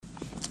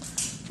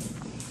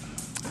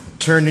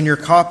Turn in your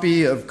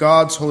copy of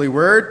God's holy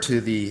word to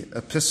the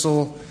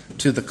epistle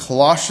to the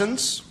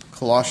Colossians,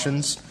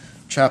 Colossians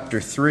chapter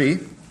 3.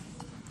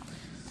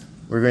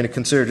 We're going to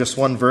consider just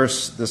one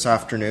verse this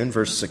afternoon,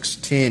 verse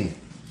 16.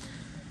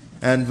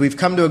 And we've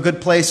come to a good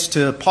place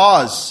to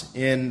pause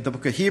in the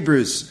book of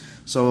Hebrews.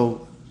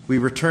 So we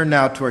return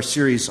now to our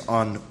series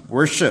on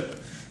worship,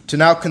 to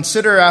now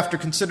consider, after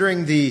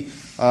considering the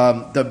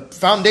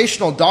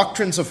foundational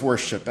doctrines of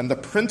worship and the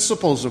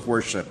principles of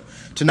worship,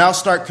 to now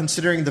start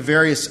considering the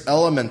various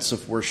elements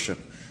of worship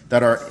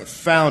that are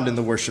found in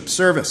the worship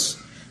service.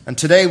 And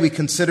today we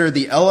consider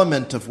the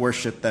element of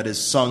worship that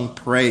is sung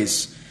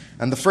praise.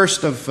 And the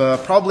first of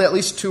probably at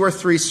least 2 or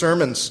 3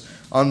 sermons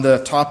on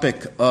the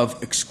topic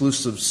of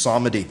exclusive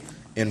psalmody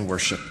in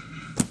worship.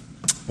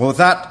 Well, with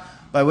that,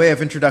 by way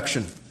of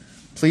introduction,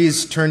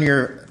 please turn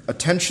your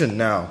attention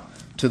now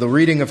to the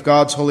reading of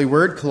God's holy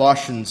word,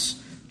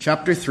 Colossians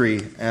chapter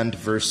 3 and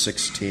verse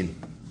 16.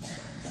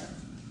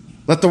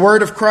 Let the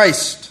word of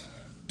Christ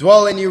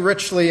dwell in you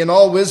richly in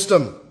all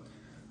wisdom,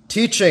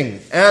 teaching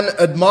and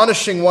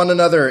admonishing one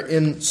another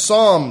in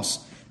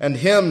psalms and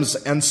hymns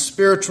and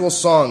spiritual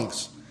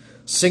songs,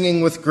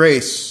 singing with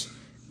grace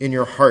in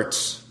your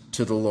hearts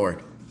to the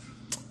Lord.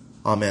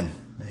 Amen.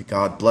 May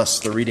God bless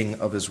the reading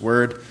of his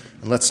word,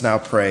 and let's now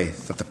pray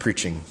that the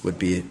preaching would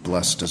be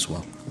blessed as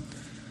well.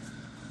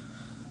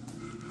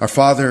 Our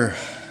Father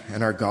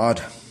and our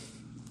God,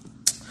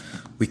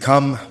 we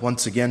come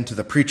once again to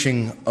the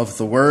preaching of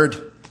the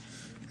word,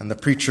 and the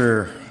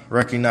preacher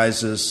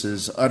recognizes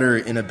his utter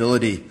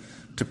inability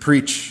to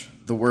preach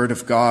the word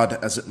of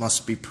God as it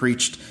must be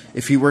preached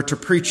if he were to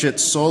preach it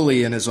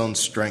solely in his own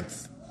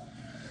strength.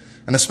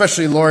 And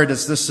especially, Lord,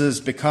 as this has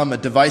become a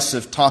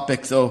divisive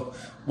topic, though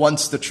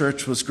once the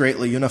church was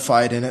greatly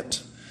unified in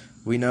it,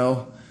 we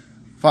know.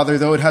 Father,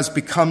 though it has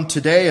become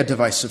today a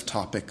divisive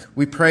topic,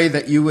 we pray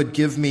that you would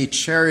give me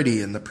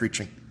charity in the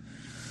preaching.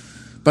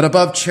 But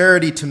above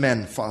charity to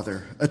men,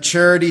 Father, a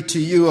charity to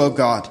you, O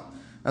God,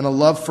 and a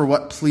love for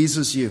what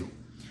pleases you,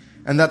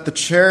 and that the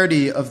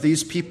charity of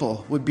these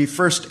people would be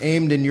first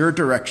aimed in your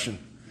direction,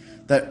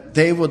 that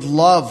they would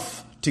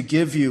love to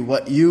give you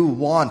what you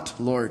want,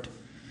 Lord,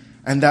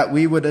 and that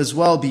we would as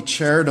well be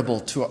charitable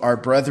to our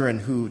brethren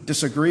who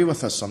disagree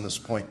with us on this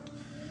point.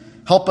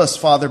 Help us,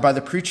 Father, by the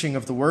preaching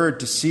of the word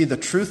to see the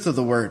truth of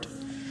the word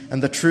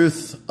and the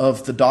truth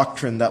of the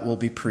doctrine that will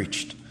be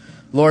preached.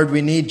 Lord,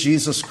 we need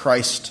Jesus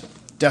Christ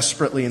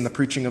desperately in the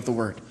preaching of the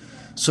word.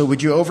 So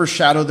would you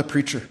overshadow the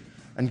preacher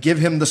and give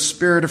him the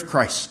Spirit of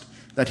Christ,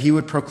 that he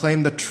would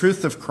proclaim the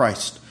truth of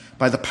Christ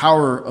by the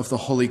power of the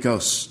Holy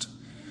Ghost.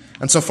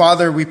 And so,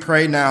 Father, we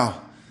pray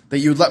now that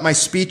you would let my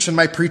speech and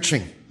my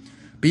preaching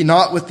be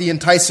not with the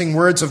enticing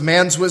words of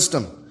man's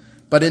wisdom,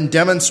 but in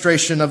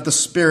demonstration of the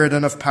Spirit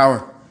and of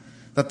power,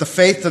 that the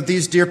faith of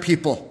these dear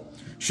people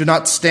should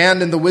not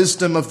stand in the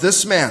wisdom of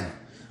this man,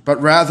 but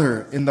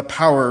rather in the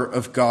power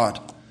of God.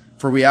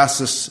 For we ask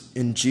this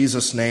in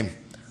Jesus' name.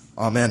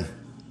 Amen.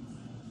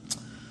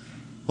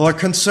 Well, our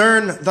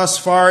concern thus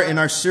far in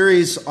our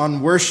series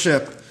on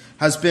worship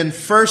has been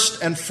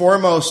first and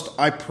foremost,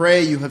 I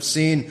pray you have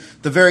seen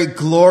the very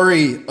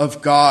glory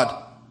of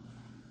God.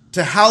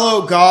 To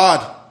hallow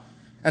God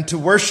and to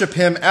worship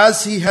him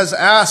as he has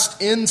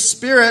asked in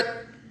spirit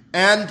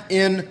and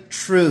in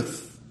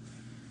truth.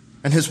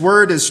 And his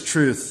word is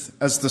truth,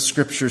 as the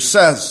scripture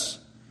says.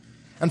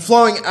 And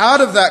flowing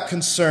out of that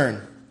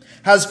concern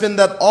has been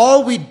that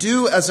all we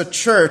do as a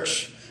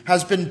church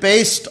has been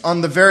based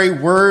on the very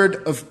word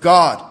of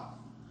God.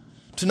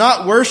 To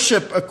not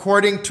worship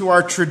according to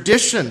our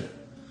tradition,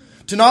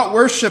 to not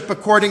worship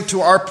according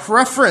to our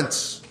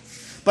preference,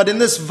 but in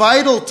this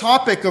vital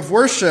topic of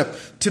worship,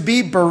 to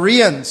be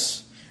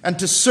Bereans and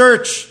to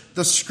search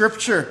the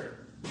scripture.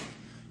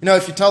 You know,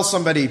 if you tell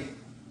somebody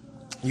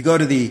you go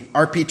to the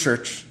rP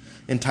church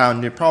in town,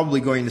 they're probably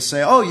going to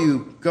say, oh,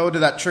 you go to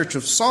that church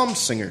of psalm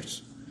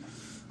singers.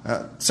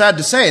 Sad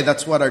to say,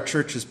 that's what our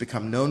church has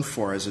become known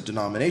for as a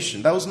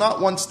denomination. That was not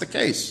once the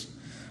case.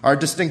 Our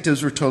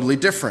distinctives were totally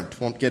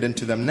different. Won't get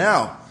into them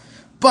now.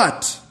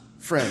 But,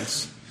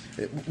 friends,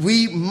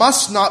 we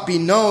must not be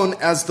known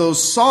as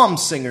those psalm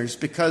singers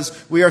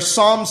because we are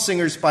psalm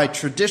singers by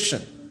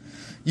tradition.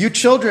 You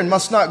children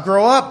must not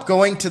grow up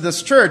going to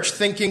this church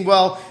thinking,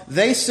 well,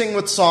 they sing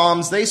with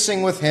psalms, they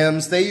sing with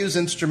hymns, they use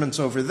instruments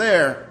over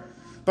there.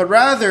 But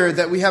rather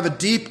that we have a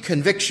deep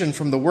conviction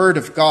from the word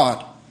of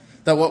God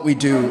that what we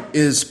do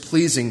is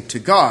pleasing to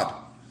God.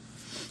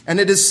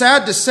 And it is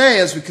sad to say,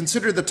 as we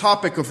consider the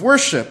topic of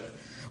worship,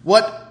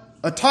 what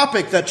a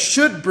topic that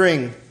should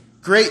bring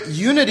great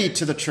unity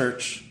to the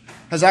church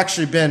has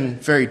actually been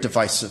very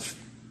divisive.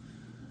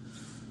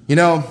 You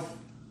know,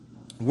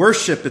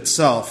 worship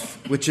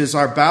itself, which is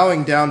our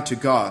bowing down to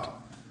God,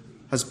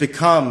 has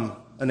become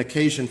an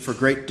occasion for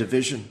great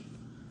division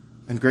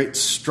and great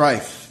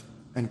strife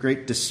and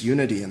great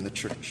disunity in the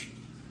church.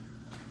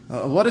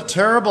 What a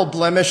terrible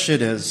blemish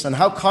it is, and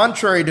how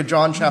contrary to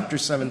John chapter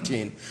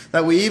 17,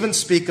 that we even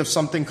speak of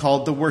something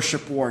called the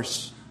worship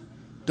wars,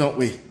 don't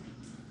we?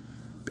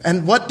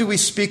 And what do we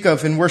speak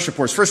of in worship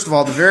wars? First of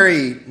all, the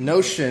very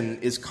notion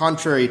is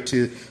contrary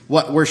to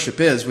what worship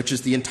is, which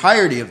is the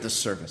entirety of the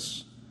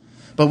service.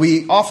 But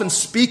we often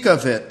speak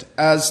of it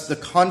as the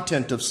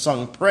content of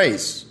sung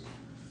praise.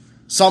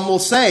 Some will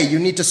say you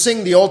need to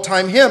sing the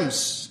old-time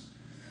hymns.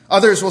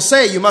 Others will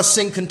say you must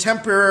sing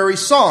contemporary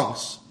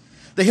songs.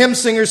 The hymn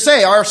singers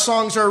say our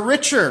songs are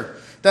richer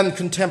than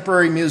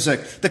contemporary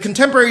music. The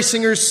contemporary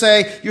singers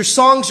say your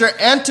songs are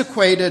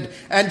antiquated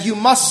and you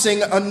must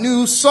sing a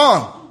new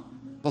song.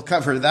 We'll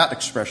cover that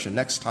expression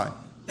next time.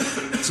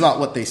 It's not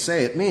what they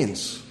say it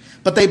means.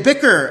 But they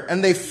bicker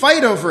and they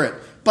fight over it,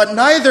 but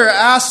neither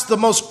ask the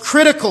most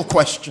critical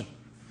question.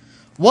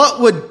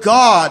 What would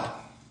God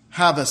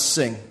have us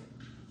sing?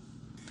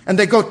 And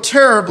they go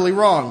terribly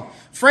wrong.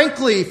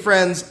 Frankly,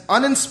 friends,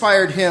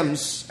 uninspired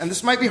hymns, and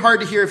this might be hard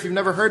to hear if you've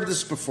never heard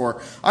this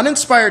before,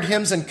 uninspired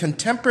hymns and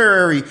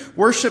contemporary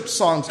worship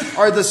songs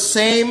are the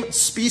same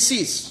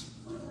species.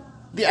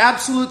 The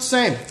absolute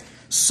same.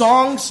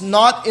 Songs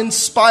not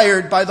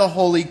inspired by the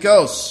Holy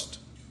Ghost.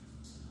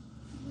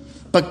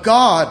 But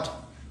God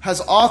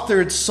has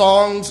authored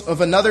songs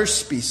of another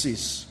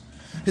species.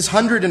 His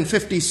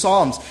 150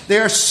 psalms. They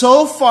are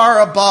so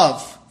far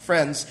above,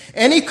 friends,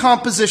 any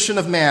composition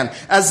of man,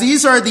 as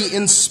these are the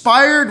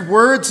inspired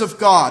words of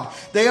God.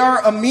 They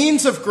are a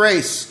means of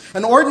grace,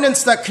 an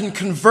ordinance that can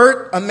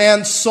convert a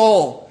man's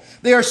soul.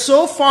 They are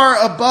so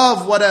far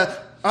above what an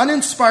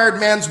uninspired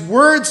man's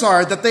words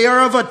are that they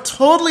are of a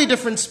totally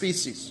different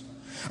species.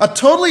 A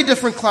totally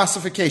different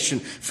classification.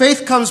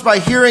 Faith comes by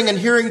hearing and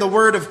hearing the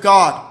word of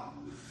God.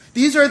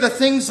 These are the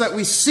things that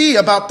we see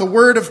about the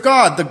word of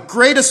God, the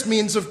greatest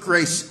means of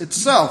grace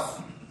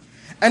itself.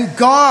 And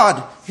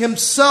God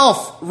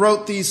himself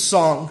wrote these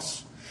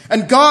songs.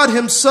 And God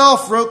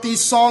himself wrote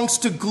these songs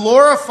to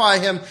glorify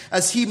him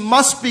as he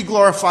must be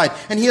glorified.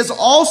 And he has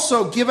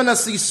also given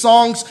us these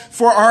songs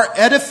for our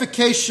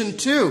edification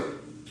too.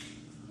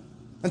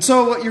 And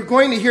so what you're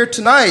going to hear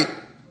tonight,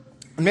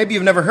 and maybe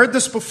you've never heard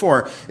this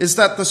before, is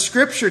that the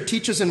scripture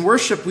teaches in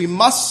worship we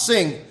must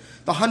sing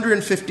the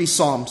 150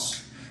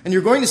 psalms. And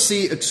you're going to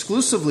see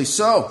exclusively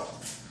so.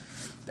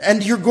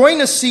 And you're going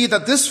to see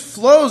that this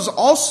flows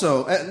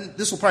also, and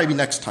this will probably be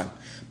next time,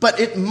 but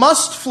it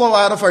must flow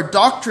out of our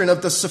doctrine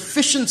of the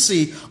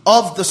sufficiency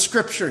of the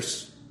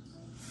scriptures.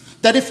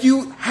 That if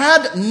you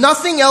had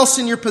nothing else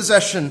in your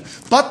possession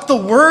but the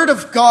word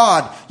of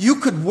God, you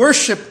could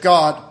worship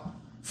God,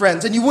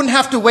 friends, and you wouldn't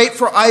have to wait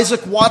for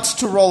Isaac Watts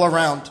to roll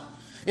around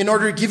in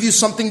order to give you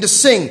something to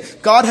sing.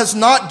 God has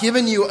not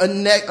given you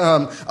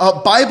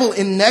a Bible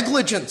in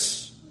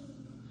negligence.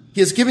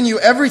 He has given you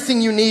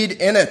everything you need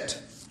in it.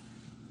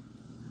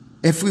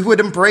 If we would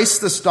embrace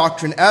this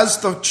doctrine,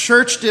 as the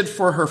church did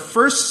for her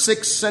first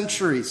 6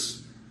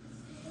 centuries,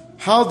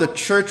 how the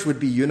church would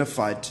be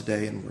unified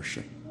today in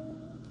worship.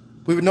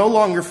 We would no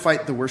longer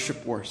fight the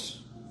worship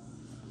wars,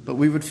 but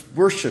we would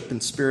worship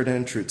in spirit and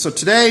in truth. So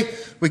today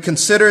we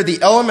consider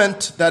the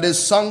element that is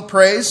sung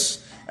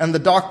praise and the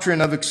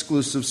doctrine of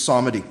exclusive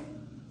psalmody.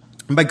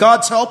 And by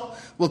God's help,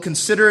 we'll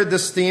consider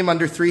this theme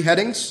under 3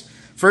 headings.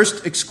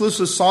 First,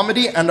 exclusive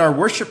psalmody and our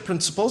worship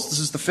principles. This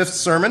is the 5th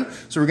sermon,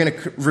 so we're going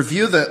to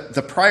review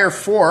the prior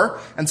 4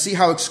 and see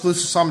how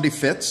exclusive psalmody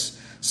fits.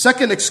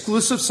 Second,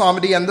 exclusive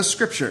psalmody and the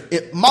scripture.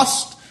 It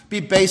must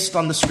be based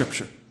on the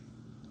scripture,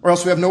 or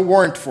else we have no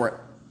warrant for it.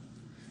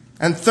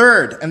 And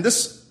third, and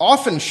this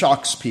often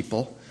shocks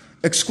people,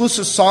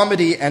 exclusive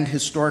psalmody and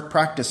historic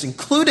practice,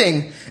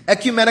 including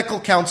ecumenical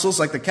councils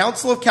like the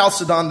Council of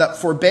Chalcedon that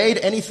forbade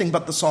anything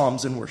but the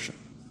Psalms in worship.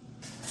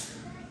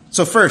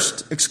 So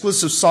first,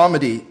 exclusive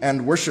psalmody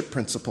and worship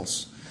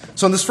principles.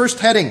 So in this first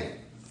heading,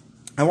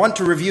 I want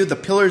to review the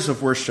pillars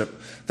of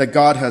worship that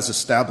God has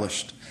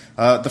established.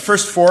 The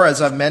first 4,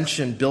 as I've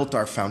mentioned, built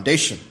our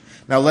foundation.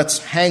 Now let's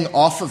hang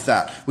off of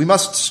that. We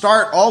must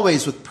start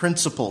always with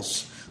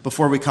principles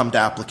before we come to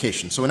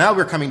application. So now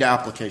we're coming to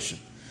application.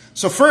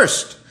 So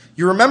first,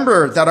 you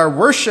remember that our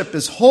worship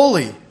is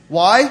holy.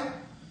 Why?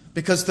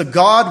 Because the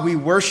God we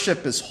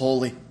worship is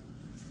holy.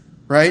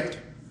 Right?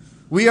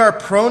 We are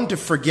prone to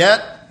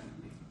forget.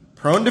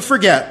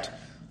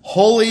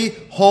 Holy,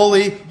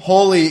 holy,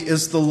 holy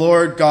is the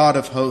Lord God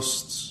of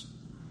hosts.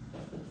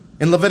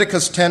 In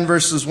Leviticus 10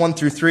 verses 1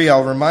 through 3,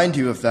 I'll remind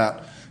you of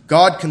that.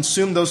 God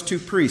consumed those 2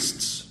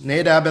 priests,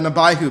 Nadab and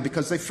Abihu,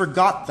 because they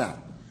forgot that.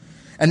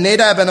 And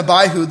Nadab and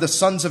Abihu, the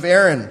sons of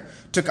Aaron,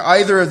 took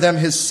either of them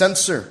his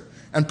censer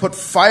and put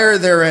fire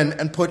therein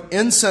and put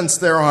incense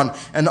thereon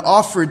and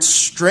offered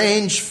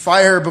strange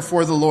fire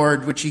before the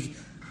Lord, which he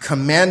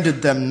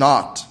commanded them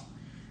not.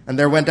 And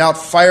there went out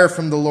fire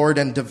from the Lord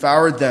and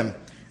devoured them,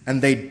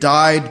 and they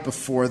died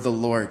before the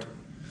Lord.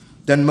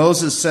 Then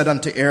Moses said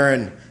unto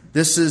Aaron,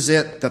 This is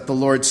it that the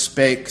Lord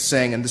spake,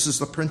 saying, and this is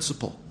the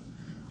principle,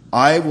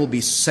 I will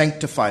be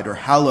sanctified or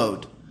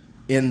hallowed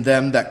in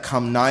them that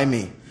come nigh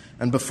me,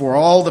 and before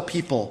all the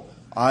people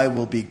I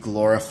will be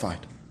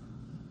glorified.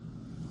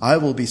 I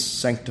will be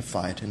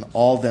sanctified in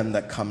all them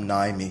that come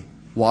nigh me.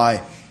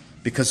 Why?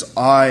 Because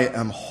I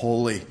am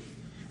holy.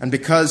 And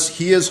because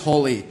he is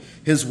holy,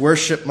 his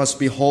worship must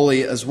be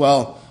holy as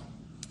well.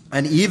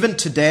 And even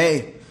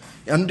today,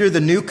 under the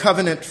new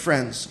covenant,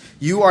 friends,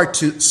 you are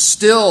to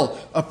still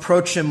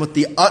approach him with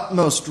the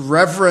utmost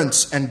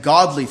reverence and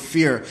godly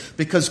fear,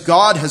 because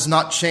God has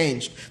not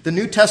changed. The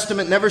New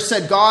Testament never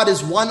said God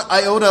is one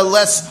iota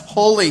less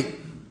holy,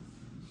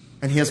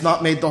 and he has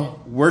not made the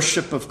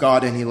worship of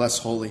God any less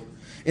holy.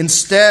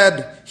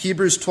 Instead,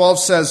 Hebrews 12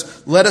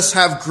 says, let us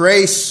have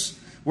grace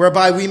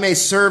whereby we may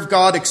serve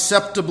God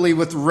acceptably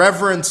with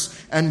reverence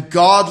and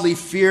godly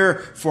fear,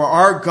 for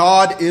our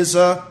God is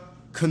a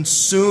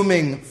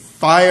consuming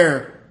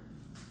fire.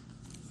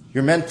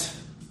 You're meant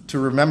to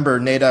remember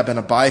Nadab and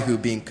Abihu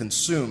being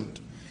consumed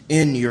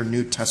in your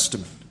New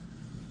Testament.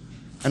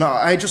 And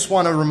I just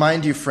want to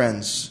remind you,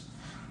 friends,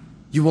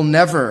 you will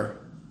never,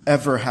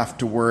 ever have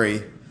to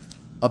worry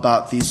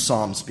about these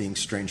Psalms being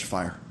strange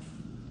fire.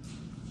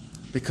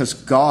 Because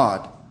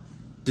God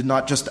did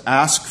not just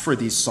ask for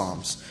these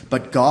Psalms,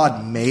 but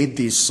God made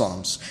these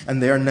Psalms,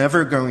 and they are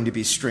never going to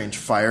be strange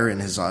fire in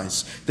his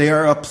eyes. They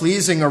are a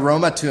pleasing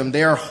aroma to him.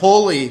 They are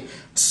holy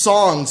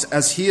songs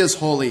as he is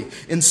holy,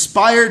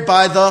 inspired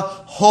by the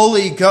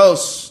Holy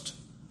Ghost.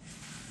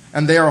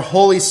 And they are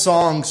holy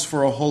songs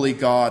for a holy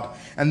God.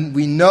 And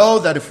we know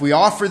that if we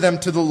offer them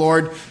to the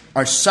Lord,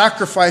 our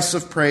sacrifice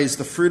of praise,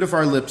 the fruit of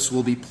our lips,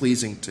 will be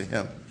pleasing to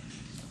him.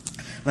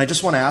 And I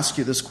just want to ask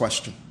you this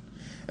question.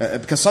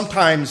 Because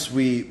sometimes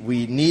we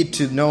need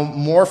to know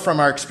more from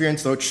our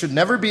experience, though it should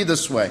never be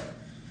this way.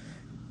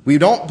 We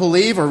don't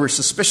believe, or we're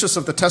suspicious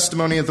of the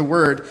testimony of the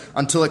word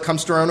until it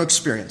comes to our own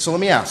experience. So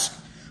let me ask,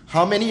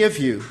 how many of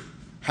you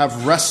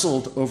have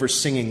wrestled over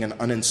singing an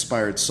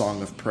uninspired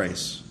song of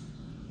praise?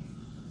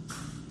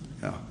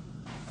 Yeah.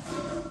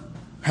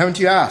 Haven't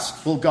you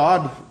asked, will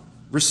God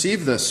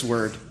receive this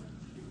word?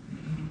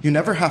 You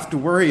never have to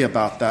worry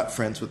about that,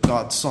 friends, with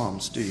God's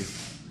psalms, do you?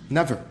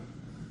 Never.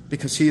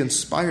 Because he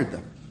inspired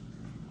them.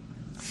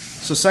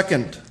 So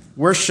second,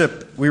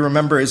 worship, we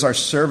remember, is our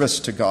service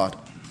to God.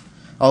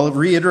 I'll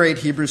reiterate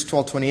Hebrews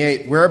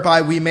 12:28,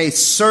 whereby we may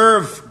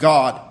serve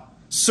God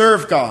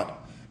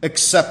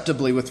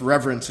acceptably with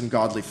reverence and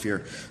godly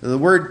fear. The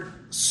word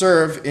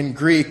serve in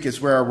Greek is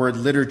where our word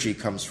liturgy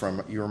comes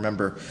from, you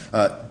remember,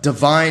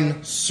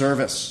 divine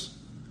service.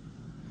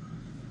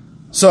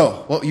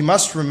 So, what you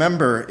must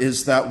remember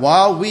is that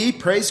while we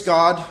praise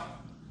God,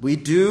 we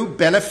do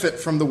benefit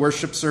from the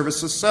worship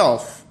service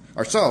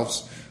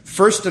ourselves.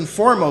 First and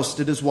foremost,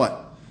 it is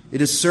what?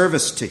 It is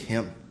service to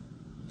him.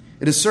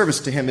 It is service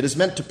to him. It is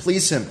meant to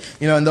please him.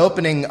 You know, in the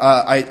opening,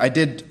 I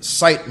did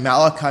cite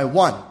Malachi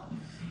 1,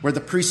 where the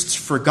priests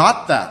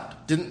forgot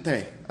that, didn't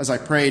they? As I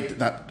prayed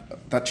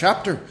that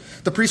chapter.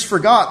 The priests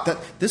forgot that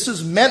this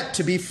is meant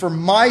to be for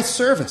my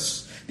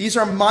service. These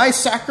are my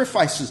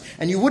sacrifices.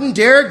 And you wouldn't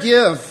dare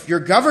give your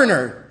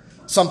governor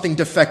something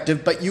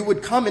defective, but you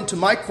would come into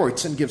my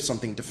courts and give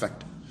something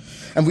defective.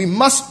 And we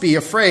must be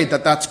afraid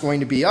that that's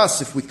going to be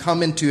us if we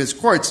come into his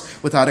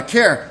courts without a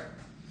care.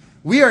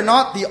 We are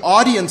not the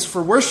audience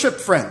for worship,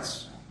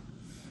 friends.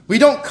 We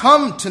don't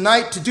come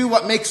tonight to do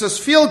what makes us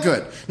feel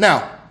good.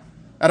 Now,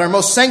 at our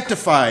most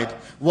sanctified,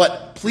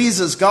 what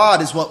pleases God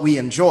is what we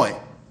enjoy,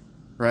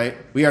 right?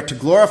 We are to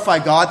glorify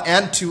God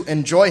and to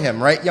enjoy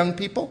him, right, young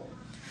people?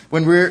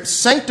 When we're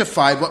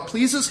sanctified, what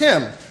pleases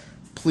him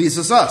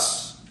pleases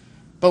us.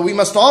 But we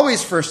must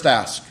always first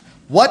ask,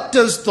 what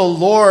does the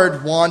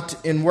Lord want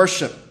in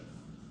worship?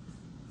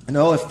 And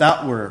oh, if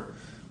that were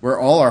where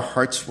all our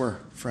hearts were,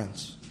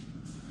 friends.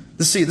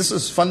 This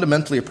is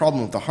fundamentally a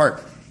problem of the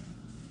heart.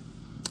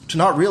 To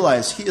not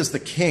realize he is the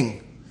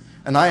king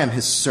and I am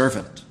his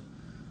servant.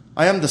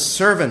 I am the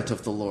servant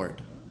of the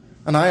Lord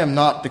and I am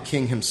not the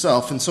king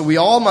himself. And so we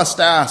all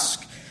must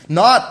ask,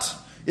 not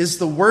is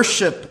the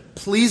worship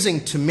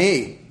pleasing to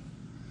me,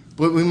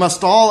 but we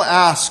must all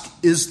ask,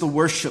 is the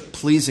worship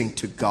pleasing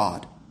to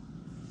God?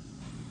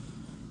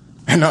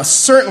 And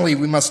certainly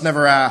we must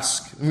never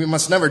ask, and we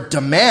must never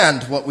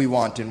demand what we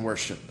want in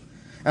worship.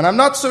 And I'm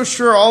not so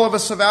sure all of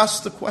us have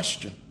asked the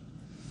question,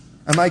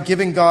 am I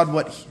giving God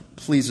what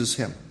pleases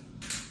him?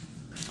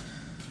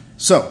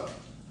 So,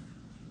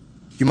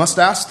 you must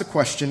ask the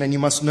question, and you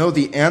must know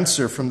the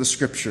answer from the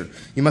scripture.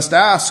 You must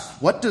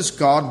ask, what does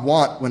God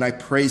want when I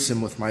praise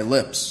him with my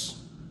lips?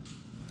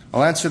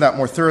 I'll answer that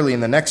more thoroughly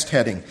in the next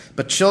heading.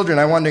 But children,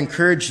 I want to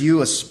encourage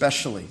you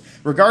especially,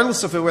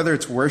 regardless of whether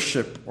it's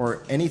worship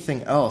or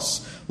anything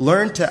else,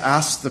 learn to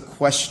ask the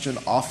question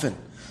often.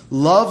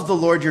 Love the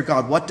Lord your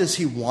God. What does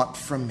he want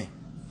from me?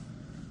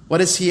 What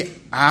is he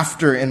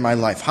after in my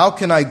life? How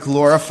can I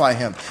glorify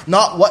him?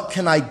 Not what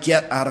can I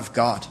get out of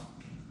God?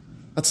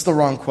 That's the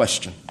wrong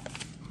question.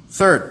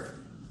 Third,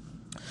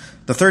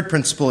 the third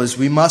principle is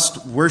we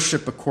must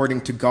worship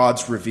according to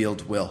God's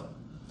revealed will.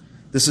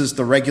 This is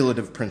the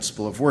regulative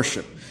principle of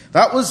worship.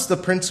 That was the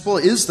principle,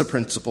 is the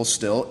principle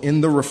still in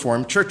the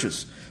Reformed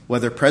churches,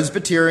 whether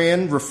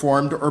Presbyterian,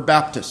 Reformed, or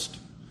Baptist.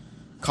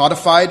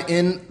 Codified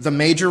in the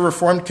major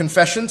Reformed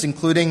confessions,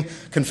 including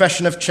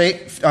Confession of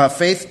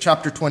Faith,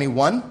 chapter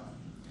 21.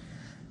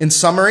 In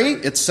summary,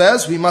 it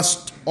says we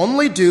must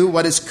only do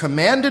what is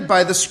commanded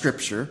by the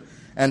Scripture,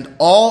 and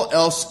all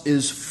else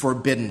is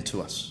forbidden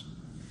to us.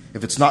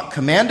 If it's not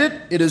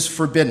commanded, it is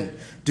forbidden.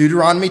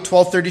 Deuteronomy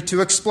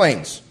 12:32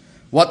 explains,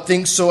 "What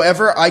things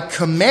soever I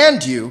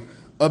command you,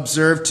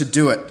 observe to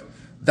do it.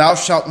 Thou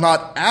shalt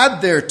not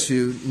add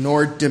thereto,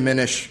 nor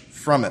diminish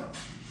from it."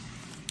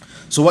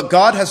 So what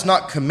God has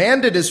not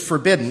commanded is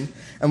forbidden,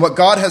 and what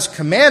God has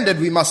commanded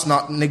we must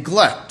not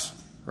neglect,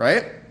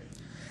 right?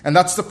 And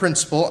that's the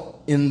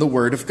principle in the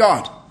Word of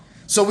God.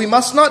 So we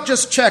must not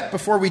just check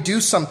before we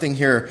do something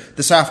here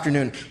this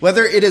afternoon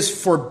whether it is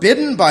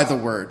forbidden by the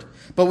Word,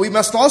 but we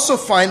must also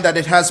find that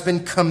it has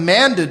been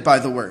commanded by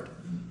the Word.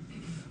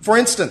 For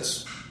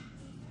instance,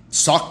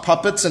 sock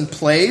puppets and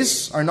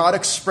plays are not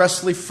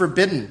expressly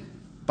forbidden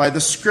by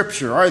the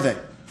Scripture, are they?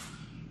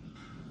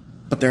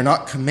 But they're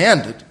not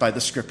commanded by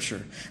the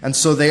Scripture, and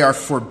so they are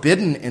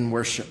forbidden in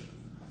worship.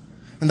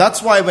 And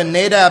that's why when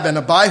Nadab and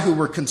Abihu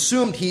were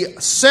consumed, he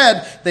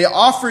said they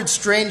offered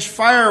strange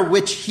fire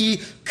which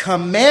he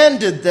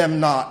commanded them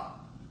not.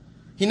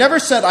 He never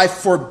said, I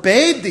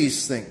forbade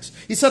these things.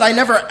 He said, I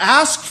never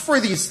asked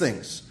for these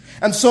things,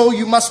 and so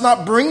you must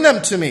not bring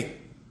them to me.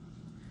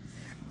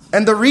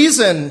 And the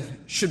reason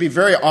should be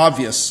very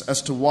obvious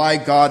as to why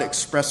God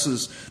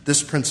expresses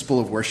this principle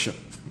of worship.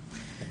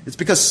 It's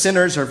because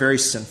sinners are very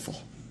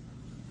sinful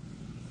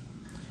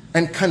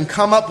and can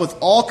come up with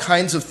all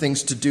kinds of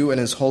things to do in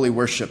his holy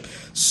worship.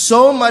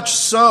 So much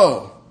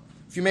so,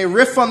 if you may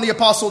riff on the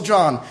Apostle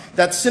John,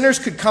 that sinners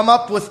could come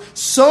up with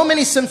so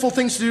many sinful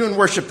things to do in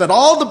worship that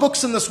all the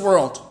books in this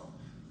world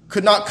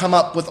could not come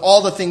up with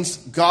all the things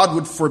God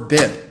would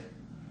forbid.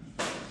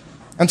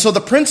 And so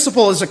the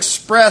principle is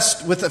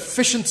expressed with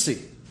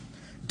efficiency.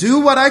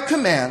 Do what I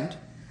command,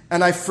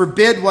 and I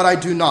forbid what I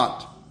do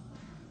not.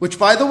 Which,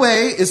 by the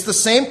way, is the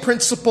same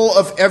principle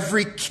of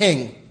every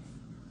king.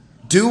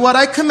 Do what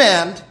I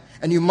command,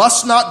 and you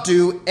must not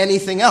do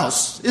anything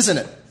else, isn't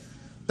it?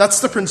 That's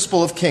the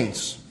principle of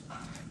kings.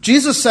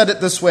 Jesus said it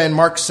this way in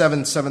Mark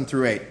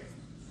 7:7-8.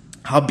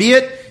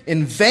 Howbeit,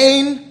 in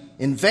vain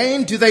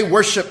do they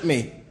worship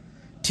me,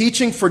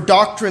 teaching for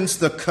doctrines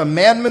the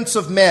commandments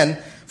of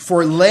men,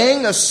 for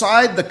laying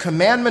aside the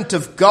commandment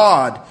of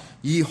God,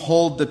 ye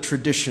hold the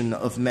tradition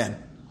of men.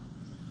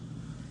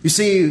 You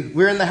see,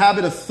 we're in the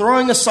habit of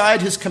throwing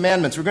aside his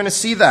commandments. We're going to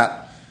see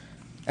that.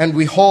 And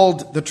we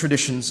hold the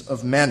traditions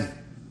of men.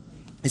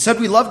 He said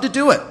we love to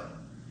do it.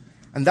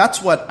 And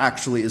that's what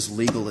actually is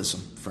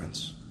legalism,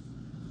 friends.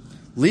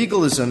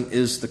 Legalism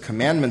is the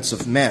commandments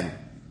of men,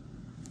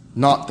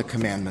 not the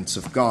commandments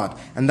of God.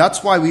 And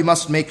that's why we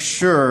must make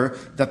sure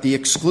that the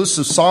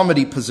exclusive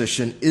psalmody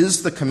position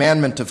is the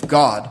commandment of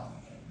God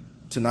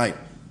tonight.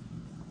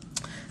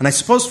 And I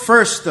suppose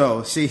first,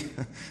 though, see,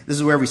 this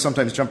is where we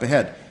sometimes jump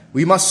ahead.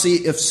 We must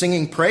see if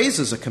singing praise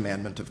is a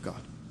commandment of God.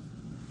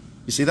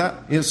 You see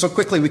that? So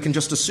quickly we can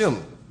just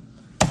assume,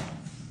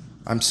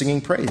 I'm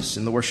singing praise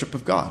in the worship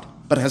of God.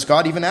 But has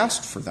God even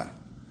asked for that?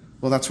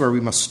 Well, that's where we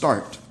must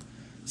start.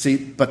 See,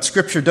 but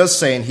Scripture does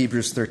say in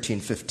Hebrews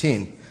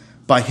 13:15,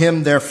 by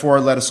him,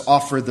 therefore, let us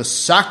offer the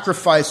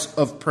sacrifice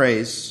of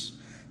praise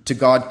to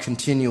God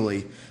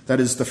continually. That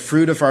is the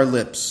fruit of our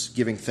lips,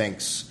 giving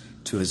thanks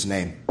to his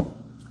name.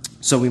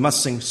 So we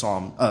must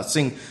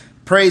sing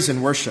praise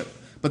and worship.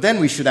 But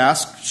then we should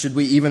ask, should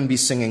we even be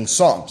singing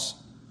psalms?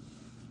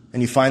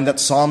 And you find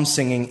that psalm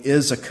singing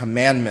is a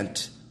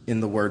commandment in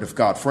the Word of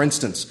God. For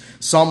instance,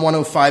 Psalm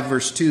 105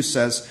 verse 2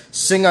 says,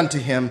 sing unto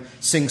him,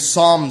 sing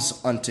psalms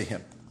unto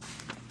him.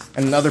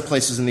 And in other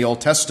places in the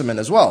Old Testament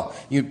as well.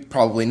 You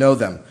probably know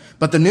them.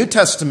 But the New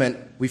Testament,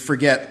 we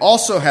forget,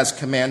 also has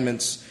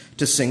commandments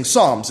to sing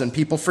psalms, and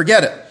people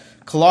forget it.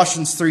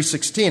 Colossians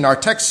 3:16, our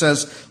text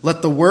says,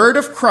 let the word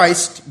of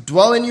Christ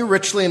dwell in you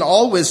richly in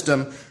all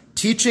wisdom,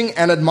 teaching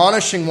and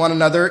admonishing one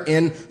another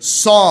in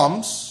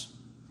psalms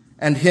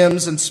and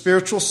hymns and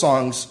spiritual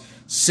songs,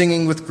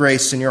 singing with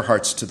grace in your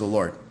hearts to the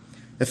Lord.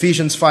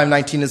 Ephesians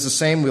 5:19 is the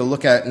same. We'll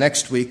look at it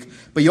next week.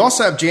 But you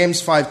also have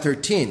James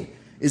 5:13.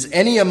 Is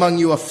any among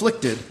you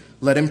afflicted?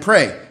 Let him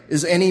pray.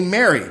 Is any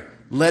merry?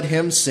 Let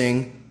him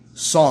sing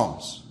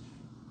psalms.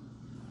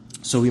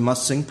 So we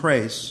must sing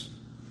praise,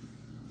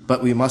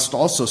 but we must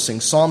also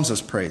sing psalms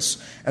as praise.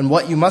 And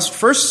what you must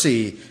first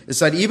see is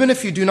that even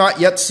if you do not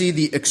yet see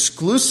the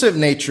exclusive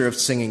nature of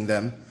singing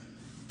them,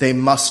 they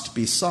must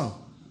be sung.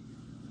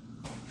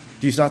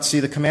 Do you not see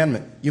the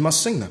commandment? You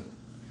must sing them.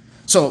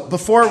 So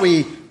before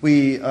we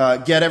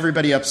get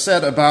everybody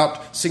upset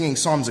about singing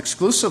psalms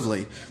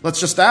exclusively, let's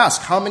just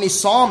ask, how many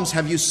psalms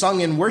have you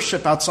sung in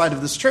worship outside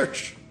of this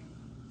church?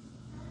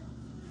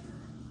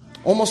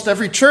 Almost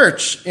every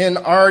church in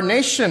our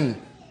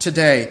nation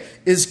today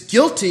is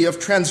guilty of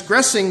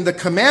transgressing the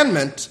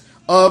commandment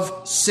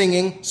of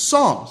singing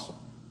psalms.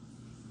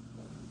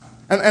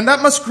 And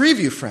that must grieve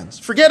you, friends.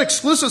 Forget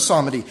exclusive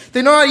psalmody. They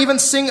do not even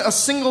sing a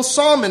single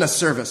psalm in a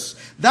service.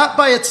 That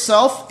by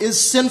itself is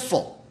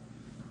sinful,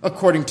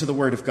 according to the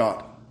Word of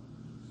God.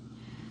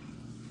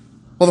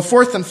 Well, the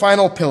fourth and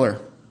final pillar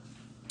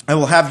I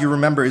will have you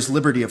remember is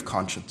liberty of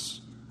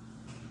conscience.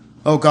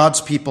 Oh, God's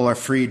people are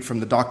freed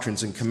from the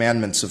doctrines and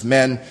commandments of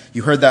men.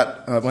 You heard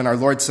that when our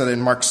Lord said it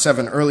in Mark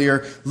 7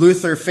 earlier.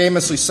 Luther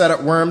famously said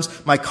at Worms,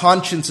 "My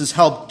conscience is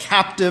held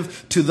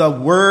captive to the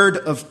word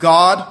of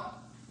God."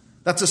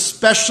 That's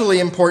especially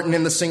important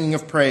in the singing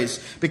of praise,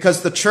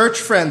 because the church,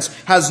 friends,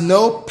 has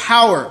no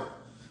power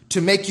to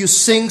make you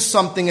sing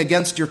something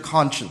against your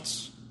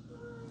conscience.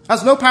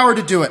 Has no power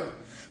to do it.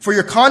 For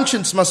your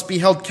conscience must be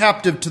held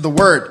captive to the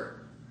word.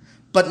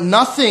 But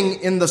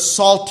nothing in the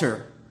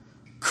Psalter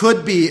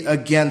could be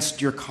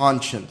against your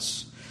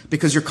conscience,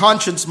 because your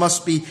conscience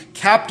must be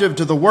captive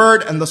to the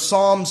word, and the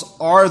Psalms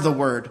are the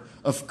word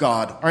of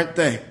God, aren't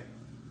they?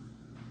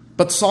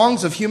 But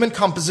songs of human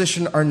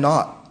composition are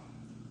not.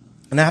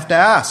 And I have to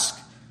ask,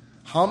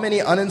 how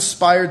many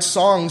uninspired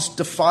songs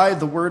defy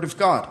the word of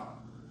God?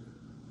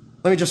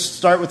 Let me just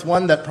start with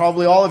one that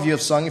probably all of you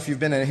have sung if you've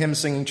been in a hymn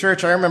singing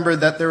church. I remember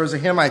that there was a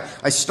hymn I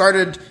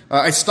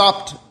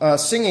stopped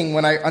singing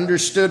when I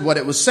understood what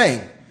it was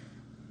saying.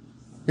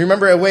 You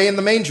remember Away in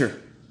the Manger,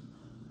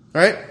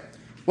 right?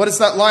 What is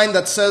that line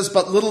that says,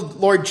 "But little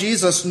Lord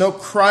Jesus, no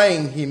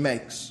crying he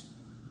makes"?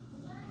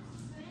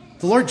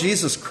 The Lord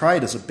Jesus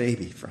cried as a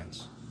baby,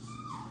 friends.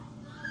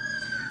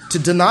 To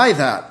deny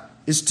that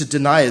is to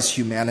deny his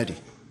humanity.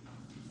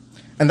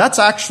 And that's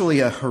actually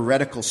a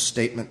heretical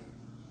statement.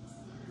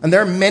 And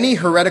there are many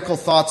heretical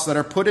thoughts that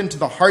are put into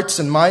the hearts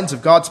and minds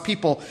of God's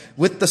people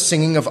with the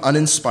singing of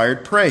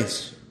uninspired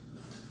praise.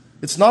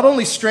 It's not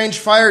only strange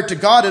fire to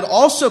God, it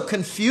also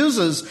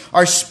confuses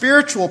our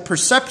spiritual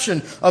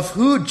perception of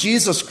who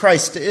Jesus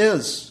Christ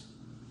is.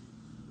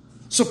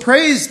 So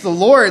praise the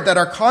Lord that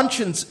our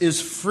conscience is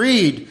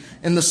freed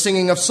in the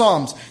singing of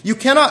psalms. You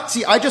cannot,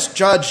 I just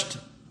judged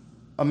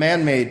a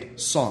man-made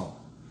song,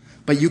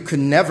 but you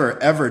can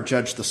never, ever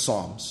judge the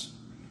psalms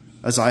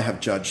as I have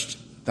judged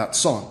that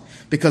song.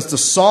 Because the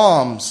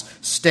Psalms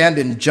stand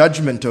in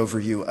judgment over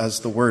you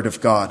as the Word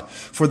of God.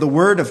 For the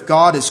Word of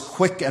God is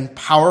quick and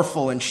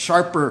powerful and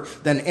sharper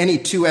than any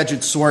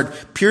two-edged sword,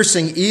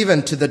 piercing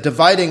even to the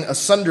dividing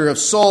asunder of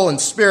soul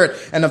and spirit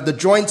and of the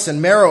joints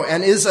and marrow,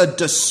 and is a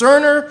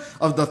discerner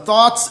of the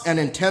thoughts and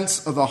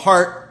intents of the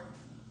heart.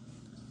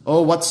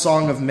 Oh, what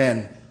song of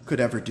men could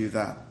ever do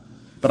that?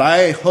 But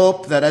I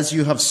hope that as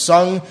you have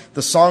sung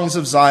the songs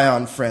of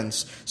Zion,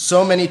 friends,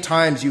 so many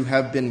times you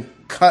have been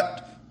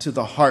cut to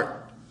the heart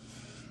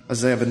as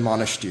they have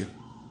admonished you.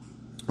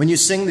 When you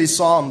sing these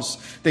psalms,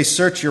 they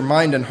search your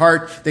mind and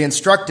heart, they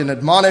instruct and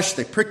admonish,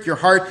 they prick your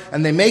heart,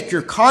 and they make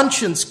your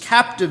conscience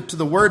captive to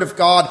the word of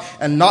God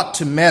and not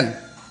to men.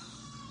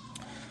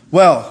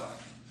 Well,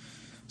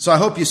 so I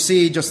hope you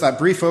see just that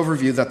brief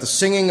overview that the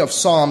singing of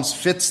psalms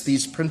fits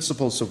these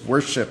principles of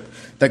worship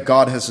that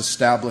God has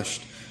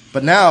established.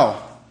 But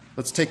now,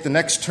 let's take the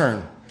next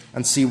turn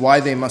and see why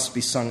they must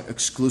be sung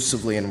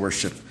exclusively in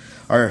worship.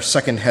 Our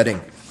second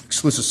heading,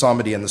 exclusive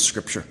psalmody in the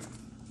Scripture.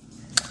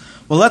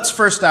 Well, let's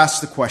first ask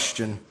the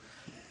question,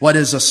 what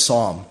is a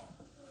psalm?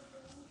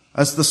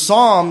 As the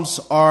Psalms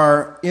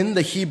are in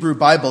the Hebrew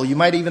Bible, you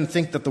might even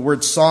think that the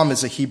word psalm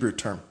is a Hebrew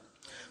term.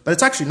 But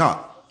it's actually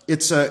not.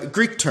 It's a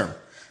Greek term,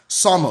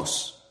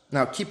 psalmos.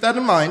 Now, keep that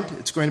in mind.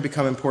 It's going to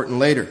become important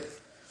later.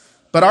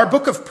 But our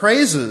book of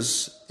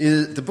praises,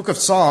 the book of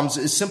Psalms,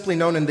 is simply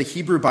known in the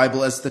Hebrew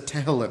Bible as the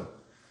Tehillim,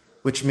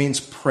 which means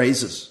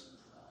praises.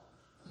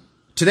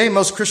 Today,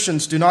 most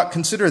Christians do not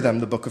consider them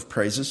the book of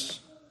praises.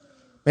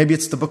 Maybe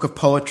it's the book of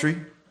poetry.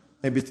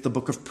 Maybe it's the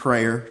book of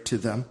prayer to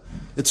them.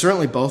 It's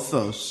certainly both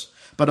those.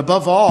 But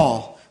above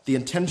all, the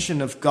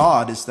intention of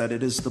God is that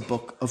it is the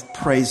book of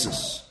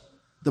praises.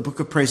 The book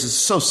of praises is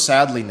so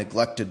sadly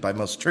neglected by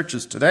most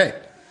churches today.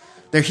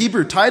 Their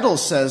Hebrew title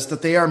says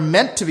that they are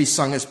meant to be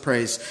sung as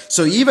praise.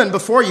 So even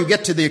before you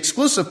get to the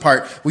exclusive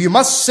part, well, you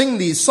must sing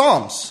these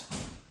psalms.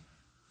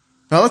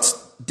 Now let's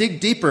dig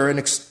deeper and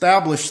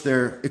establish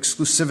their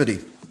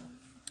exclusivity.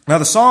 Now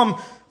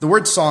the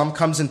word psalm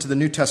comes into the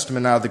New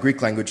Testament out of the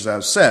Greek language, as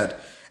I've said,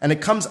 and it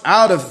comes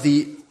out of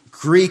the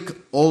Greek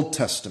Old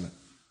Testament,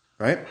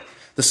 right?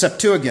 The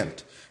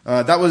Septuagint.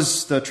 That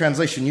was the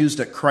translation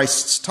used at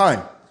Christ's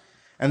time.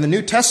 And the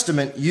New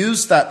Testament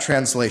used that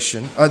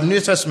translation, the New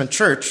Testament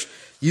church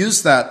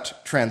used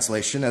that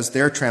translation as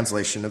their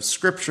translation of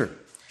Scripture.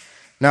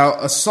 Now,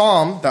 a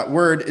psalm, that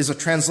word, is a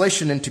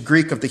translation into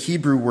Greek of the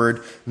Hebrew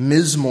word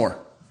mizmor.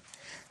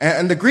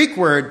 And the Greek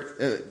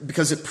word,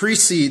 because it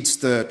precedes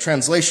the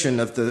translation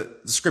of the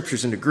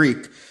Scriptures into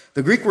Greek,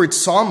 the Greek word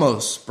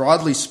psalmos,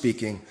 broadly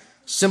speaking,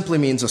 simply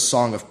means a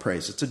song of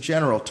praise. It's a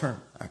general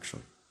term,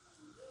 actually.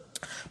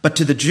 But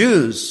to the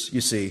Jews, you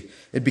see,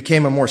 it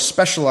became a more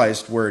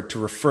specialized word to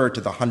refer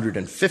to the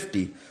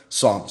 150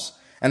 psalms.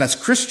 And as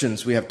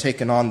Christians, we have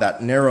taken on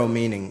that narrow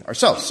meaning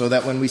ourselves, so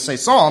that when we say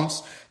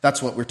psalms,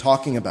 that's what we're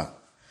talking about.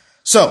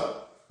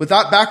 So, with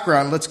that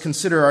background, let's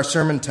consider our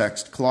sermon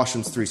text,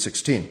 Colossians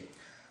 3:16.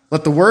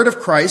 Let the word of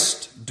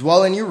Christ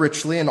dwell in you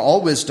richly in all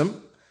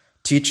wisdom,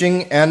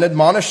 teaching and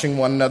admonishing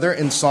one another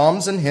in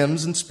psalms and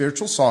hymns and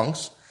spiritual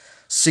songs,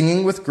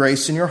 singing with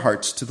grace in your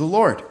hearts to the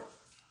Lord.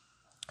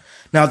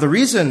 Now, the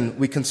reason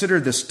we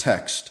consider this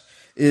text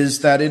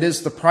is that it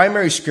is the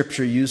primary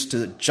scripture used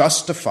to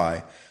justify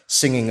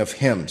singing of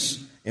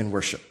hymns in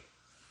worship.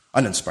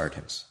 Uninspired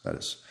hymns, that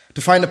is.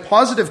 To find a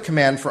positive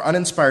command for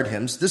uninspired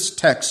hymns, this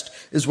text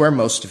is where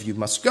most of you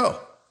must go.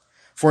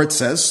 For it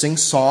says, sing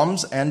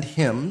psalms and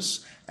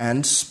hymns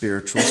and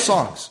spiritual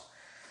songs.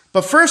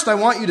 But first, I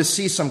want you to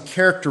see some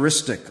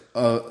characteristics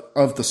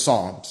of the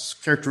songs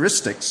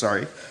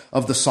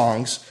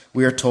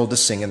we are told to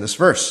sing in this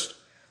verse.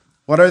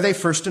 What are they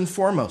first and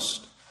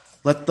foremost?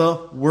 Let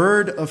the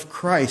word of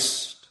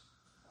Christ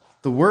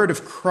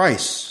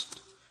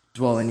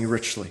dwell in you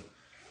richly.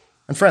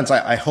 And friends,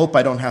 I hope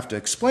I don't have to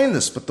explain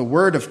this, but the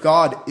word of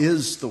God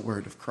is the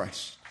word of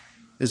Christ,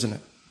 isn't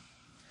it?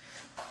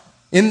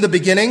 In the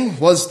beginning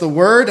was the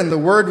Word, and the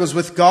Word was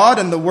with God,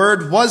 and the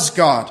Word was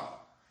God.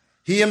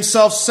 He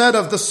himself said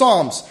of the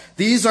Psalms,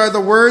 these are the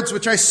words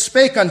which I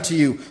spake unto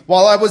you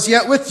while I was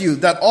yet with you,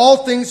 that all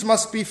things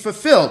must be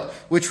fulfilled,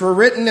 which were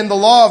written in the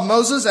law of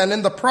Moses and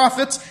in the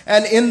prophets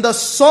and in the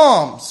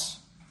Psalms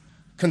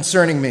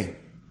concerning me.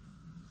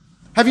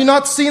 Have you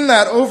not seen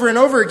that over and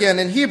over again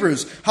in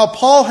Hebrews, how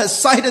Paul has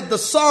cited the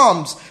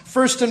Psalms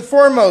first and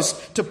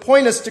foremost to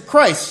point us to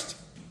Christ?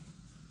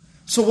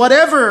 So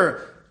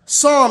whatever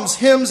psalms,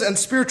 hymns, and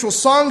spiritual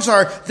songs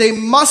are, they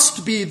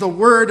must be the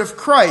word of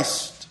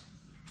Christ.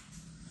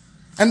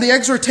 And the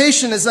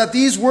exhortation is that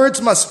these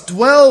words must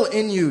dwell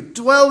in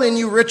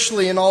you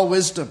richly in all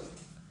wisdom.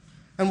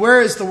 And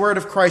where is the word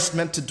of Christ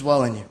meant to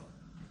dwell in you?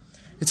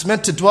 It's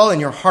meant to dwell in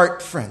your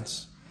heart,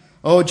 friends.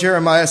 Oh,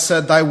 Jeremiah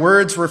said, thy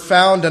words were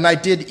found, and I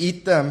did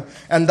eat them,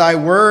 and thy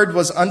word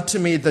was unto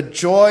me the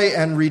joy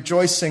and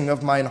rejoicing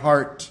of mine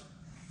heart.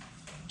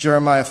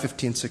 Jeremiah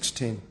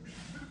 15:16.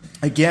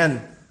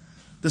 Again,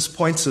 this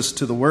points us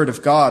to the word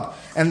of God,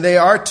 and they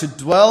are to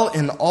dwell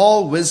in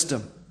all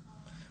wisdom.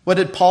 What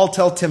did Paul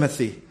tell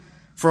Timothy?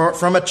 For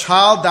from a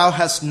child thou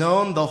hast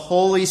known the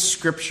holy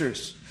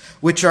scriptures,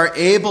 which are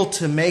able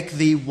to make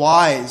thee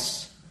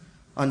wise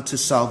unto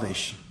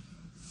salvation.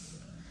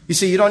 You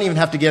see, you don't even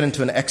have to get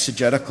into an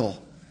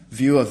exegetical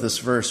view of this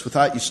verse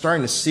without you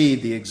starting to see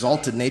the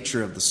exalted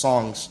nature of the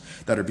songs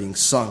that are being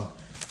sung.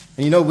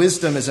 And you know,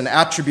 wisdom is an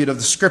attribute of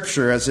the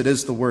scripture as it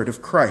is the word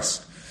of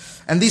Christ.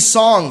 And these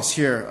songs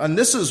here, and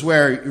this is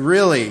where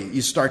really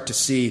you start to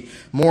see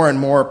more and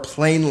more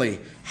plainly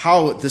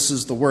how this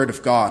is the word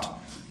of God.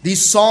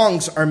 These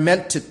songs are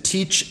meant to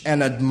teach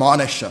and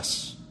admonish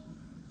us,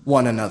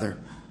 one another.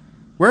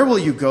 Where will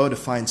you go to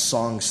find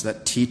songs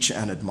that teach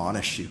and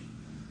admonish you,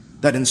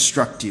 that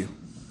instruct you?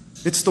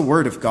 It's the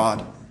word of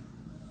God.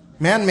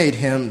 Man-made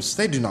hymns,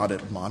 they do not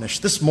admonish.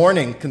 This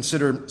morning,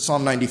 consider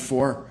Psalm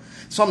 94.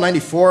 Psalm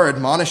 94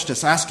 admonished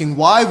us, asking,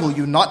 why will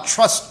you not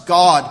trust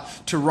God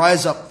to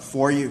rise up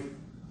for you?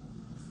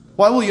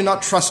 Why will you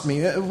not trust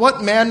me?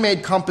 What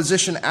man-made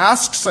composition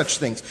asks such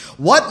things?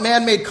 What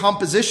man-made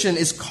composition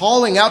is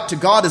calling out to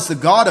God as the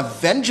God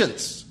of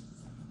vengeance?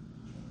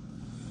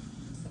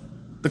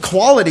 The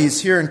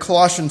qualities here in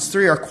Colossians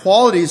 3 are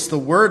qualities the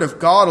word of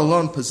God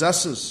alone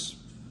possesses.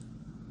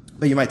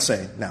 But you might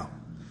say, now,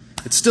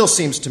 it still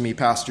seems to me,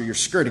 Pastor, you're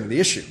skirting the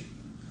issue.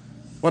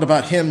 What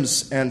about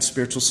hymns and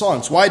spiritual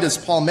songs? Why does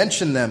Paul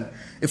mention them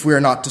if we are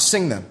not to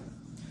sing them?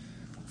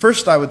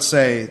 First, I would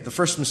say the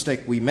first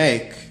mistake we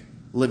make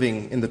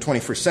living in the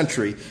 21st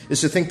century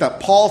is to think that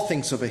Paul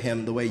thinks of a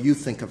hymn the way you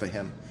think of a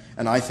hymn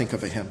and I think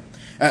of a hymn,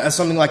 as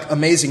something like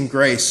Amazing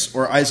Grace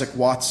or Isaac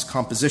Watts'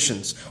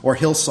 compositions or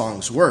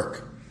Hillsong's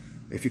work,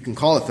 if you can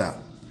call it that.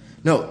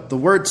 No, the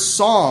word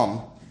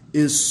psalm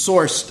is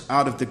sourced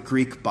out of the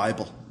Greek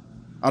Bible,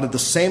 out of the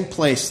same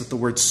place that the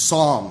word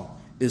psalm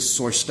is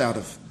sourced out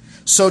of.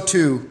 So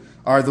too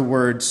are the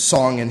words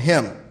song and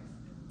hymn.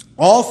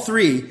 All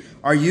three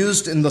are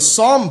used in the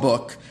Psalm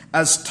book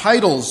as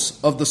titles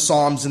of the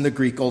Psalms in the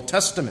Greek Old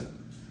Testament.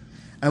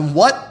 And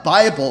what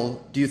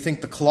Bible do you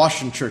think the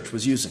Colossian church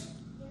was using?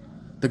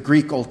 The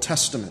Greek Old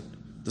Testament,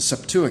 the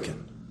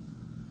Septuagint.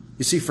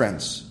 You see,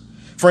 friends,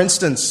 for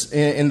instance,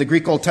 in the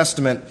Greek Old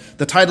Testament,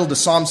 the title to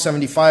Psalm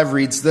 75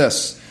 reads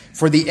this: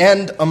 for the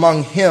end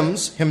among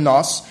hymns,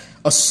 hymnos,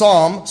 a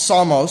psalm,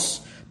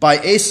 psalmos, by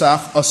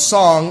Asaph, a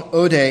song,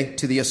 ode,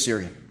 to the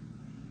Assyrian.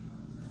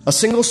 A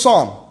single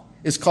psalm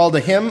is called a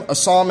hymn, a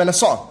psalm, and a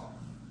song.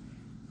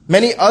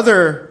 Many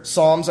other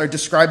psalms are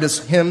described as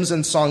hymns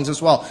and songs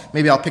as well.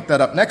 Maybe I'll pick that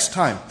up next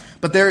time.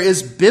 But there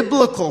is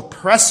biblical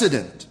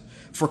precedent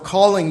for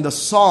calling the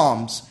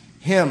psalms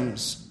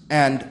hymns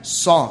and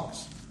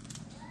songs.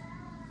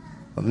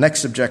 Well, the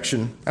next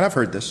objection, and I've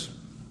heard this,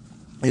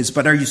 is,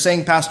 but are you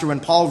saying, Pastor, when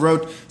Paul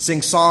wrote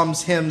sing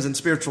psalms, hymns, and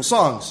spiritual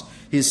songs,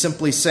 he's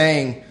simply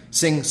saying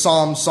sing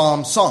psalms,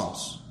 psalms,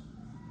 psalms?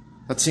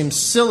 That seems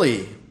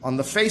silly on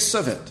the face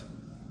of it.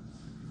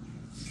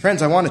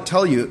 Friends, I want to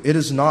tell you, it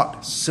is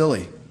not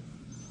silly.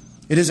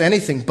 It is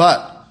anything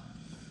but.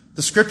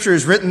 The scripture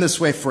is written this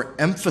way for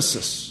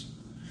emphasis,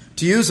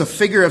 to use a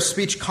figure of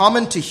speech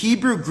common to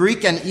Hebrew,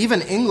 Greek, and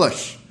even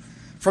English.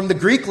 From the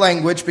Greek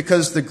language,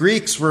 because the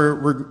Greeks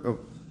were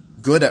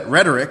good at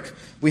rhetoric,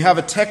 we have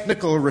a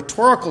technical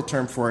rhetorical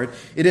term for it.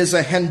 It is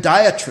a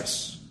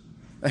hendiatris.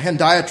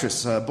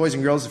 A boys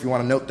and girls, if you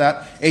want to note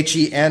that,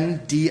 Hendiatris.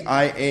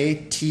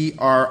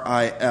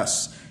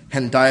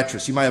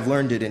 hendiatrous. You might have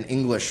learned it in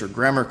English or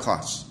grammar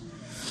class.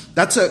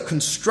 That's a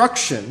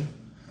construction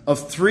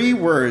of 3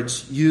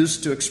 words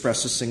used to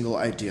express a single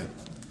idea.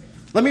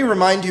 Let me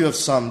remind you of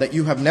some that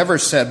you have never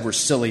said were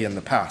silly in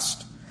the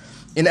past.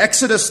 In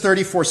Exodus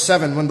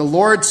 34:7, when the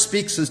Lord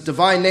speaks his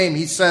divine name,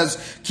 he says,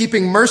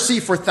 keeping mercy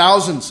for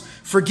thousands,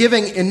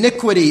 forgiving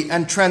iniquity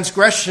and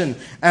transgression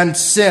and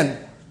sin.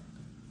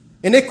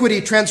 Iniquity,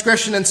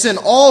 transgression, and sin,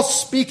 all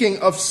speaking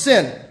of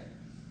sin.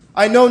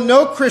 I know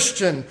no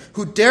Christian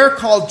who dare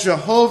call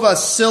Jehovah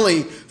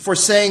silly for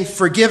saying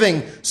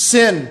forgiving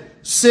sin,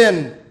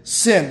 sin,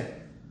 sin.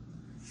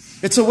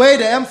 It's a way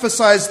to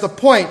emphasize the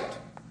point,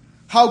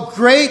 how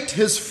great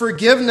his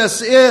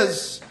forgiveness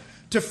is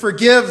to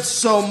forgive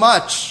so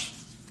much.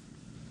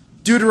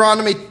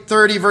 Deuteronomy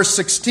 30, verse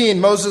 16,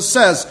 Moses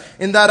says,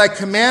 in that I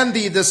command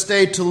thee this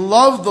day to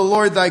love the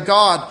Lord thy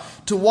God,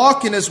 to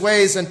walk in his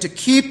ways, and to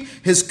keep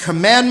his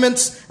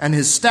commandments and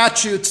his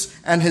statutes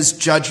and his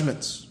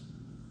judgments.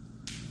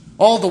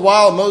 All the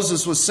while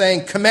Moses was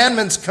saying,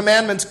 commandments,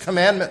 commandments,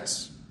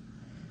 commandments,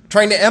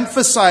 trying to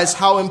emphasize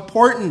how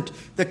important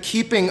the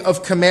keeping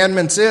of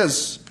commandments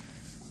is.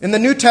 In the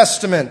New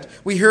Testament,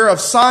 we hear of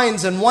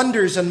signs and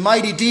wonders and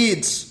mighty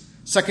deeds.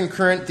 2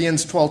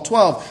 Corinthians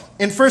 12:12.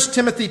 In 1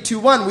 Timothy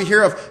 2:1, we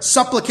hear of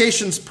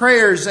supplications,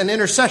 prayers, and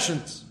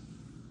intercessions.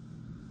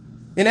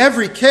 In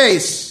every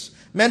case,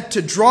 meant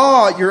to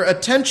draw your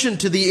attention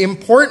to the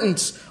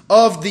importance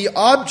of the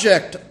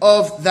object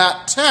of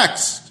that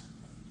text.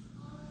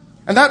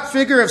 And that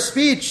figure of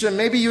speech, and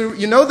maybe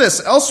you know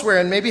this elsewhere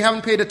and maybe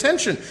haven't paid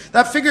attention,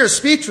 that figure of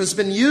speech has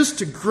been used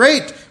to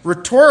great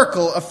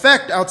rhetorical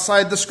effect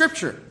outside the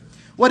Scripture.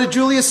 What did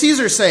Julius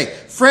Caesar say?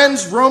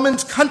 Friends,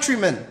 Romans,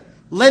 countrymen,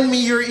 lend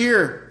me your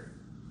ear.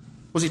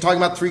 Was he talking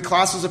about 3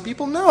 classes of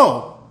people?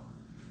 No.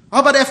 How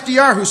about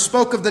FDR, who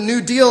spoke of the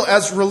New Deal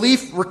as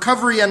relief,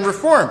 recovery, and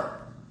reform?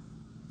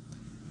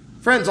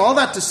 Friends, all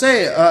that to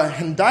say,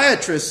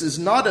 hendiatrous is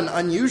not an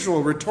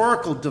unusual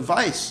rhetorical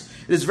device.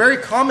 It is very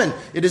common.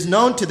 It is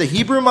known to the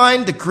Hebrew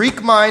mind, the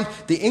Greek mind,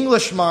 the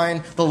English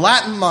mind, the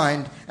Latin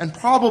mind, and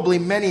probably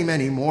many,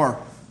 many more.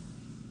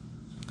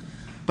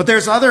 But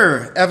there's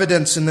other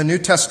evidence in the New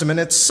Testament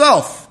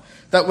itself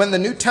that when the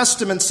New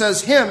Testament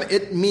says hymn,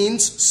 it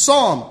means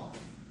psalm.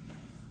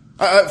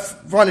 I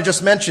want to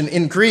just mention,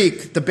 in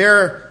Greek, the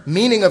bare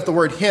meaning of the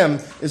word hymn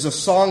is a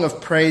song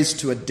of praise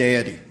to a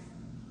deity.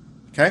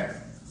 Okay?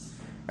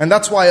 And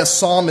that's why a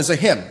psalm is a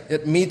hymn.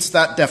 It meets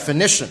that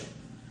definition.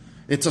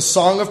 It's a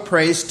song of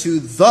praise to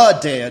the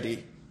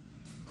deity,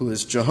 who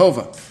is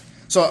Jehovah.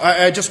 So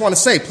I just want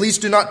to say, please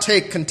do not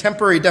take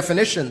contemporary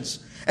definitions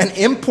and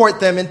import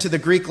them into the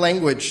Greek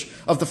language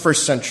of the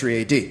 1st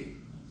century AD.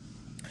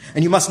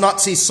 And you must not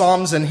see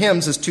psalms and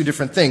hymns as 2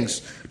 different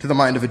things to the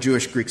mind of a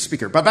Jewish Greek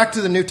speaker. But back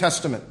to the New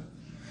Testament.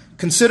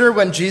 Consider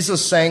when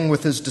Jesus sang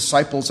with his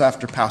disciples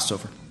after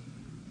Passover.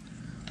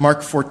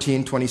 Mark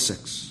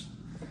 14:26.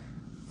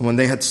 And when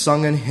they had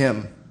sung an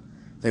hymn,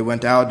 they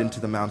went out into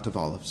the Mount of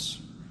Olives.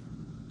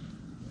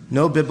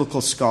 No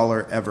biblical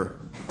scholar ever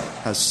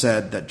has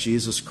said that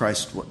Jesus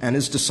Christ and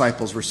his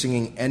disciples were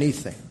singing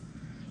anything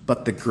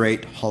but the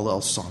great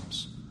Hallel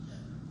Psalms.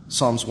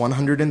 Psalms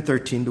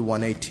 113 to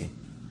 118.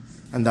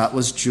 And that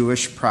was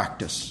Jewish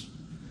practice.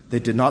 They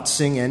did not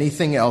sing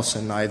anything else,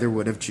 and neither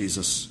would have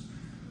Jesus.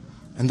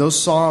 And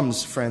those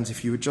psalms, friends,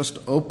 if you would just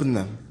open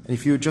them, and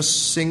if you would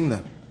just sing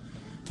them,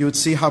 you would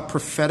see how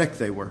prophetic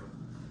they were,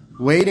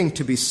 waiting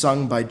to be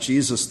sung by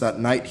Jesus that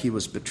night he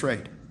was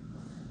betrayed.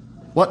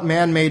 What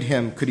man-made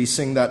hymn could he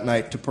sing that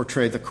night to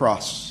portray the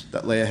cross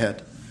that lay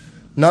ahead?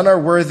 None are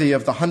worthy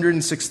of the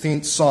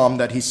 116th psalm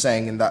that he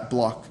sang in that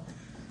block.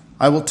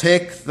 I will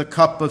take the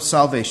cup of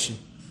salvation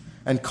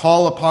and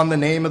call upon the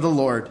name of the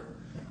Lord.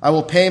 I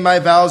will pay my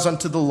vows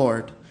unto the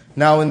Lord,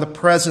 now in the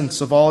presence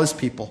of all his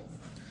people.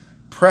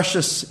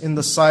 Precious in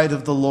the sight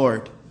of the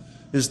Lord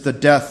is the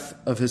death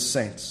of his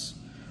saints.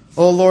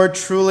 O Lord,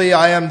 truly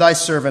I am thy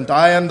servant.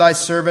 I am thy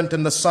servant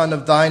and the son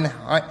of thine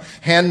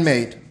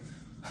handmaid.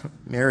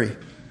 Mary,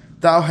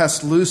 thou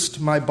hast loosed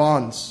my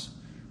bonds.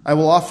 I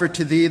will offer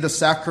to thee the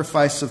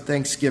sacrifice of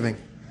thanksgiving,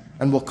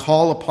 and will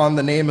call upon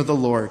the name of the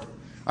Lord.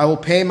 I will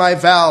pay my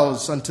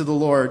vows unto the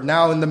Lord,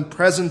 now in the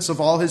presence of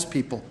all his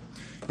people,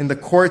 in the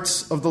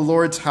courts of the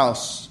Lord's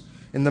house,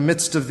 in the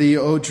midst of thee,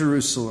 O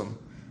Jerusalem.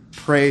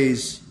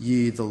 Praise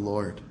ye the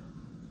Lord.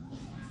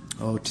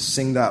 Oh, to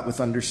sing that with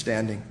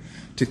understanding.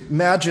 To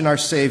imagine our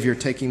Savior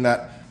taking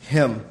that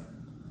hymn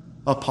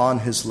upon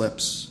his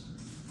lips.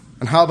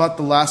 And how about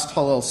the last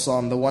Hallel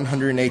Psalm, the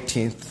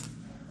 118th?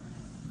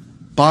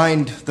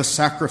 Bind the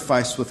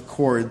sacrifice with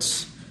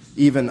cords,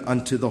 even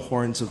unto the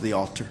horns of the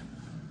altar.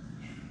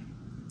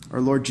 Our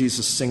Lord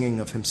Jesus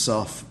singing of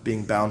himself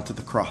being bound to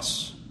the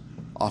cross,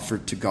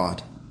 offered to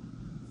God.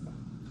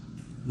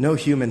 No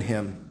human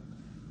hymn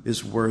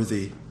is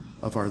worthy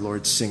of our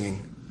Lord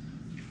singing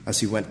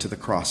as he went to the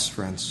cross,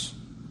 friends.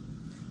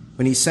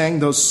 When he sang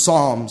those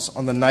psalms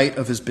on the night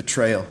of his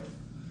betrayal,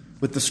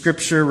 with the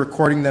scripture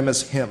recording them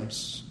as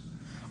hymns,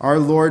 our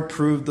Lord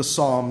proved the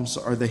psalms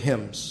are the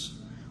hymns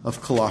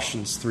of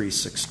Colossians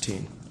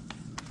 3:16.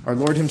 Our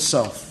Lord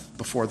himself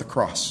before the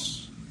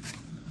cross.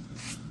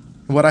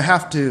 And what I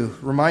have to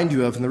remind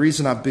you of, and the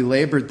reason I've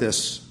belabored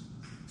this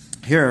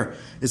here,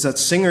 is that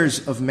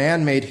singers of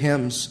man-made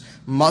hymns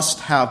must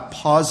have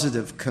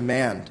positive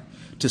command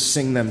to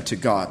sing them to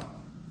God.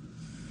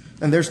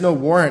 And there's no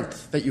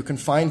warrant that you can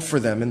find for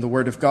them in the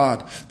Word of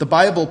God. The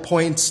Bible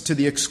points to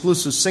the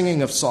exclusive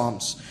singing of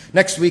psalms.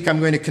 Next week,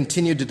 I'm going to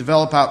continue to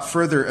develop out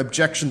further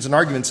objections and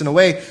arguments. In a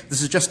way,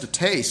 this is just a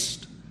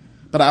taste.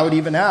 But I would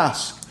even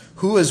ask,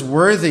 who is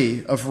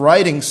worthy of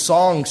writing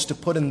songs to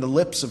put in the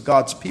lips of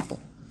God's people?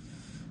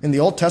 In the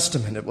Old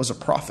Testament, it was a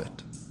prophet.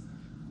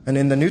 And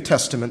in the New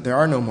Testament, there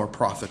are no more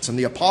prophets. And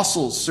the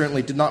apostles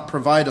certainly did not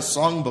provide a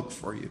songbook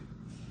for you.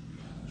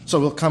 So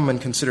we'll come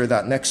and consider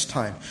that next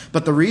time.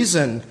 But the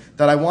reason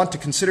that I want to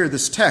consider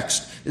this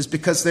text is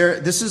because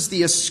this is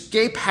the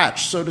escape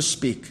hatch, so to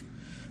speak,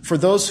 for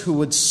those who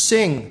would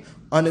sing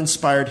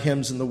uninspired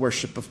hymns in the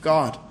worship of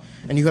God.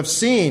 And you have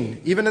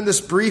seen, even in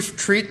this brief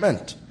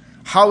treatment,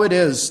 how it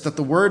is that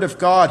the Word of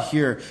God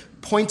here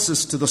points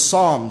us to the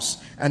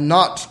Psalms and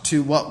not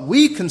to what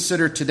we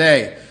consider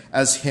today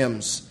as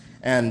hymns.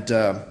 And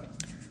I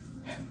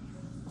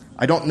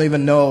don't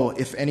even know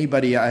if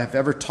anybody I have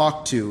ever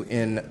talked to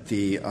in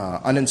the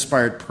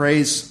uninspired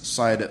praise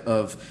side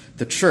of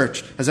the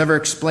church has ever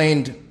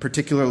explained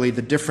particularly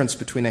the difference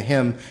between a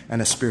hymn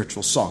and a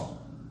spiritual song.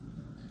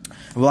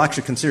 And we'll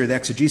actually consider the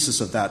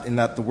exegesis of that, in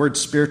that the word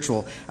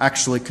spiritual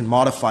actually can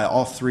modify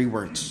all three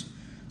words,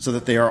 so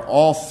that they are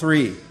all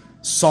three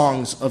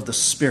songs of the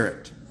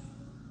Spirit.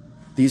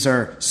 These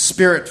are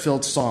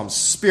Spirit-filled psalms,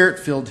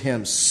 Spirit-filled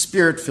hymns,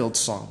 Spirit-filled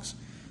songs.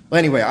 Well,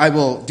 anyway, I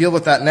will deal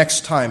with that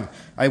next time.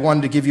 I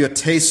wanted to give you a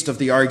taste of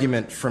the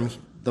argument from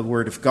the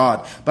Word of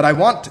God. But I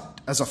want,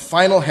 as a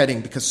final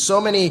heading, because so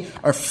many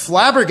are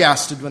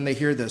flabbergasted when they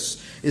hear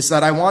this, is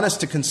that I want us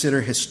to consider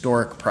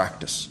historic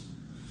practice.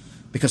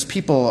 Because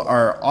people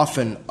are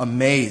often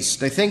amazed.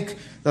 They think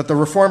that the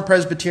Reformed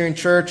Presbyterian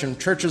Church and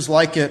churches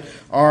like it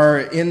are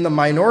in the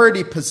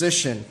minority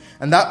position,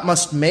 and that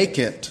must make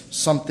it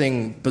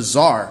something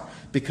bizarre,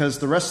 because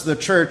the rest of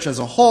the church as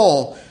a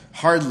whole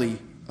hardly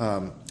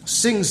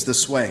sings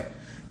this way.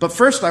 But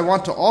first, I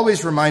want to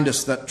always remind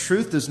us that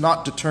truth is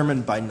not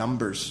determined by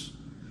numbers,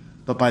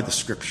 but by the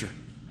Scripture.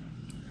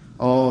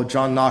 Oh,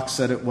 John Knox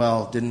said it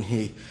well, didn't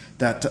he?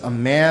 That a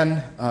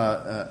man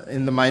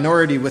in the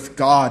minority with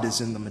God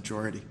is in the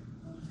majority,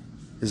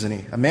 isn't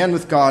he? A man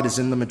with God is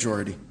in the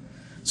majority.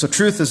 So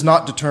truth is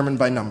not determined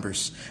by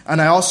numbers.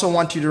 And I also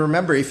want you to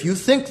remember, if you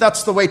think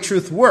that's the way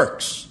truth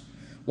works,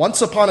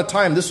 once upon a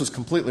time this was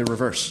completely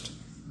reversed.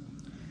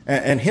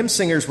 And hymn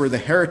singers were the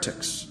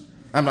heretics.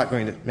 I'm not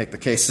going to make the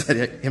case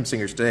that hymn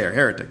singers today are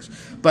heretics,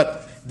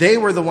 but they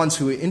were the ones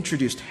who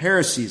introduced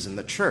heresies in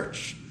the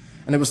church.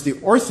 And it was the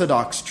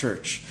Orthodox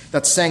church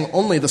that sang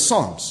only the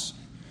Psalms,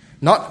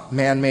 not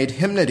man-made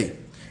hymnody.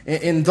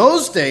 In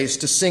those days,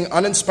 to sing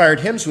uninspired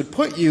hymns would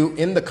put you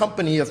in the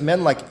company of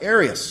men like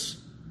Arius,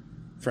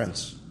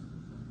 friends.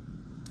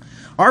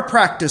 Our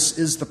practice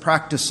is the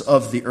practice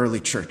of the early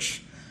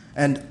church.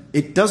 And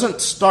it doesn't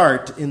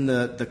start in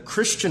the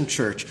Christian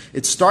church.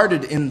 It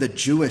started in the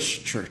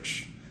Jewish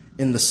church,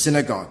 in the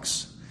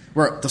synagogues,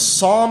 where the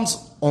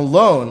Psalms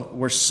alone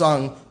were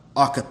sung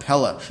a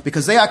cappella,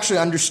 because they actually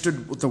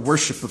understood the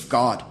worship of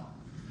God.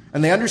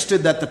 And they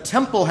understood that the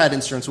temple had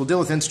instruments. We'll deal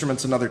with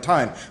instruments another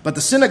time. But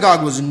the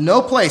synagogue was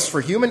no place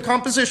for human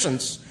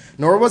compositions,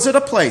 nor was it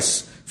a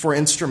place for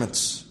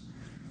instruments.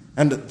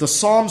 And the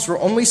Psalms were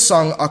only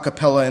sung a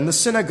cappella in the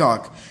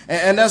synagogue.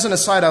 And as an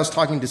aside, I was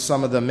talking to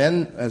some of the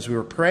men as we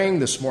were praying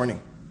this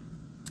morning.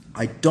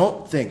 I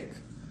don't think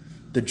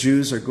the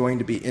Jews are going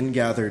to be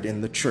ingathered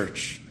in the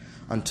church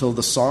until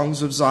the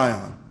songs of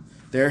Zion,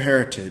 their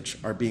heritage,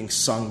 are being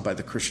sung by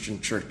the Christian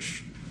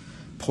church,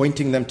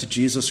 pointing them to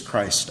Jesus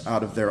Christ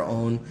out of their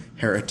own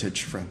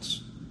heritage,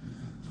 friends.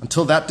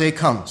 Until that day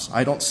comes,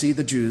 I don't see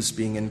the Jews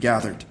being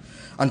ingathered.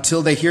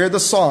 Until they hear the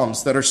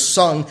Psalms that are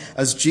sung,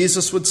 as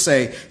Jesus would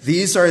say,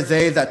 "These are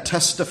they that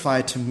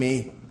testify to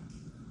me."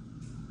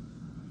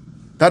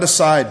 That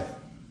aside,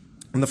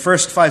 in the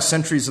first 5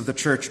 centuries of the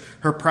church,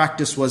 her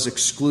practice was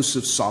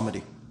exclusive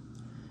psalmody.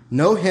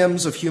 No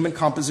hymns of human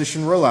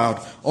composition were allowed,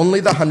 only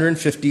the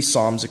 150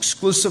 psalms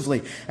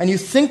exclusively. And you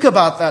think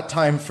about that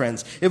time,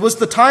 friends. It was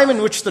the time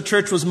in which the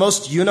church was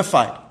most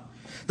unified.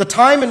 The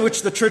time in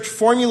which the church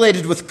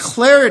formulated with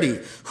clarity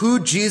who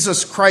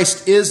Jesus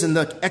Christ is in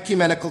the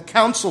ecumenical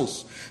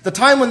councils. The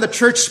time when the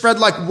church spread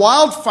like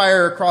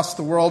wildfire across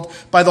the world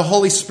by the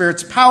Holy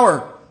Spirit's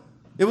power.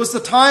 It was the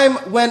time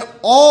when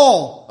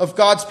all of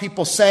God's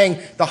people sang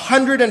the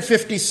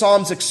 150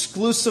 psalms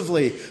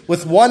exclusively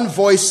with one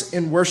voice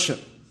in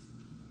worship.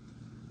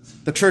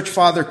 The church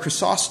father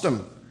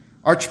Chrysostom,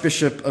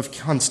 Archbishop of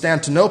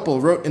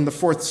Constantinople, wrote in the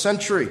 4th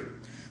century,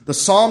 "The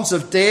Psalms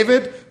of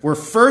David were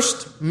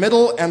first,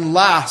 middle, and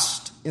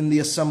last in the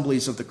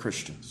assemblies of the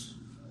Christians."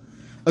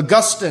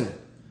 Augustine,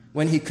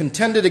 when he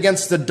contended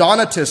against the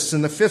Donatists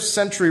in the 5th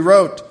century,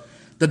 wrote,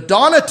 The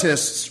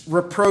Donatists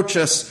reproach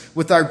us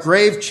with our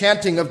grave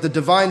chanting of the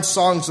divine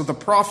songs of the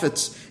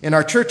prophets in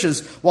our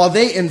churches, while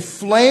they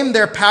inflame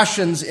their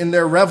passions in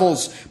their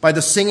revels by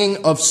the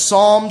singing of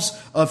psalms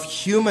of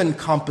human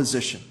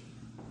composition.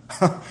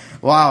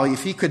 Wow,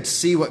 if you could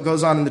see what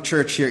goes on in the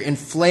church here,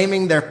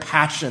 inflaming their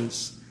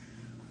passions.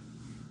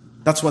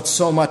 That's what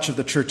so much of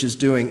the church is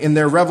doing, in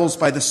their revels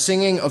by the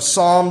singing of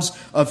psalms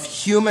of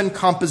human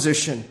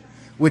composition,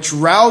 which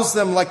rouse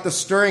them like the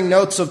stirring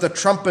notes of the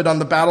trumpet on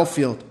the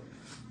battlefield.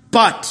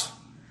 But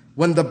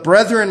when the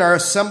brethren are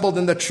assembled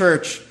in the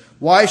church,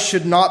 why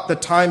should not the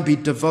time be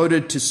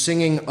devoted to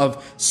singing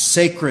of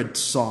sacred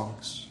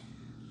songs?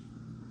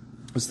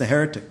 It was the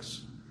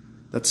heretics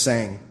that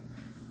sang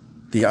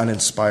the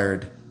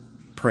uninspired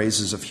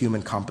praises of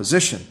human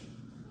composition.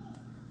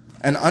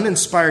 An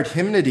uninspired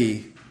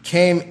hymnody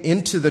came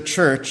into the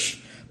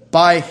church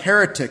by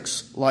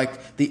heretics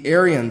like the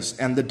Arians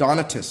and the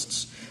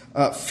Donatists.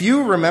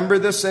 Few remember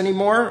this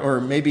anymore,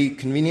 or maybe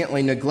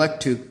conveniently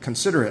neglect to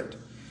consider it.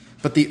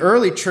 But the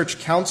early church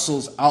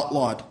councils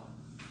outlawed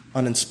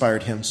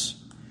uninspired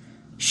hymns.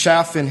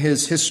 Schaff, in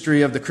his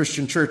History of the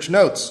Christian Church,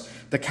 notes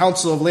the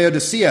Council of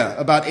Laodicea,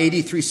 about AD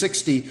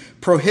 360,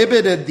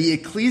 prohibited the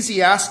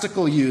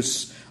ecclesiastical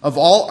use of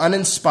all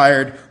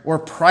uninspired or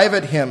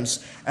private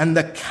hymns, and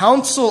the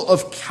Council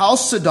of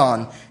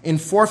Chalcedon in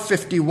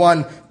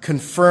 451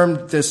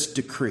 confirmed this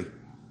decree.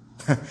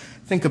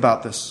 Think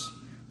about this.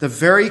 The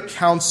very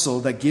council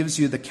that gives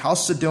you the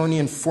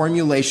Chalcedonian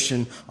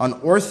formulation on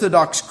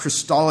Orthodox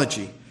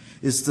Christology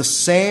is the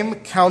same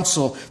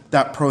council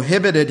that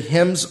prohibited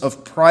hymns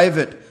of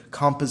private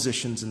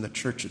compositions in the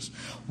churches.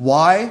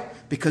 Why?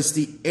 Because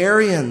the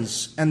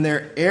Arians and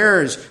their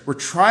heirs were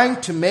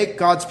trying to make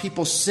God's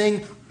people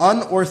sing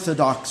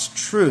unorthodox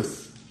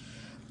truth.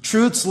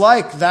 Truths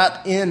like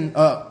that in,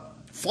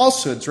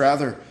 falsehoods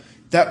rather,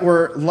 that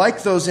were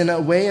like those in a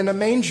way in a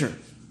manger.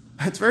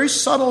 It's very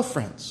subtle,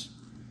 friends.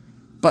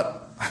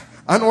 But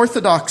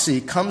unorthodoxy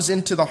comes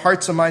into the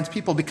hearts and minds of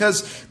people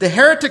because the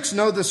heretics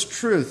know this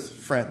truth,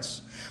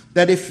 friends,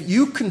 that if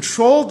you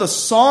control the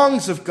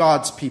songs of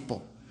God's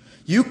people,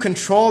 you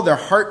control their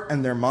heart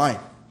and their mind.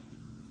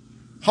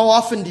 How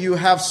often do you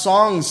have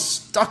songs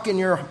stuck in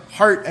your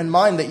heart and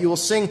mind that you will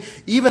sing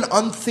even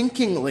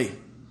unthinkingly,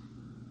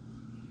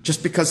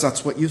 just because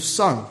that's what you've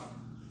sung?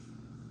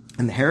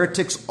 And the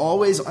heretics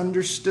always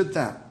understood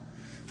that.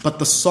 But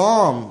the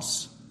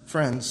Psalms,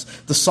 friends,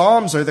 the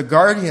Psalms are the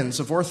guardians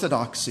of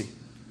orthodoxy,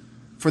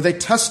 for they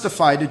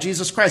testify to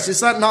Jesus Christ. Is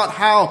that not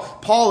how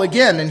Paul,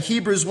 again, in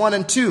Hebrews 1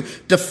 and 2,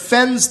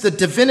 defends the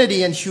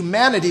divinity and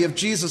humanity of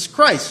Jesus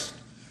Christ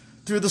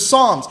through the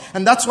Psalms?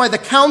 And that's why the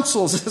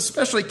councils,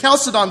 especially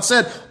Chalcedon,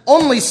 said,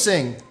 only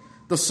sing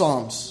the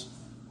Psalms.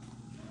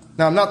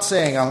 Now, I'm not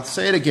saying, I'll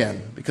say it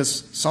again,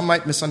 because some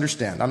might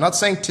misunderstand. I'm not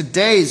saying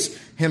today's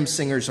hymn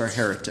singers are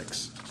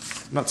heretics.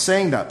 I'm not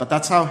saying that, but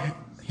that's how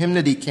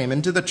hymnody came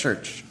into the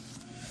church.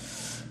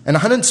 And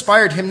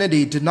uninspired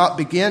hymnody did not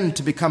begin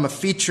to become a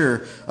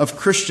feature of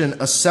Christian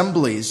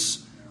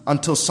assemblies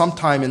until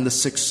sometime in the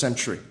 6th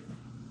century.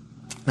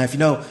 Now, if you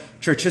know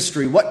church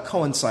history, what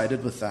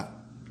coincided with that?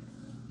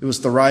 It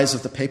was the rise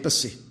of the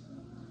papacy.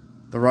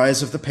 The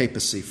rise of the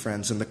papacy,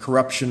 friends, and the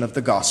corruption of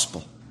the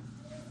gospel.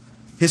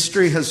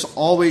 History has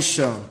always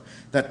shown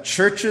that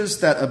churches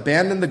that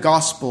abandon the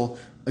gospel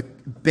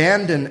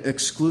abandon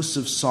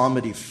exclusive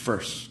psalmody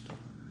first.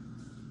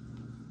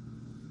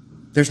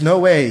 There's no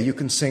way you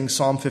can sing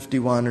Psalm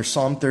 51 or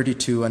Psalm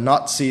 32 and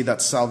not see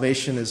that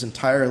salvation is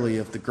entirely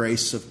of the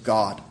grace of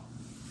God.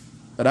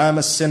 That I am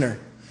a sinner,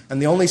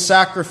 and the only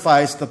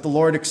sacrifice that the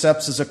Lord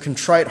accepts is a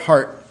contrite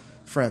heart,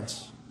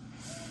 friends.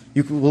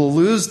 You will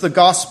lose the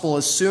gospel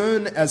as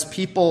soon as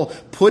people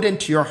put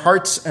into your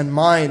hearts and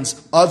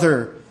minds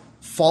other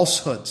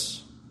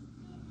falsehoods,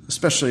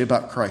 especially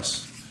about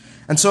Christ.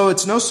 And so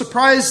it's no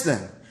surprise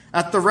then,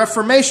 at the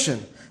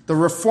Reformation, the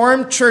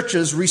Reformed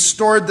churches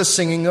restored the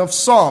singing of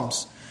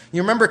psalms.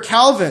 You remember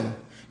Calvin,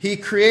 he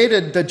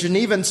created the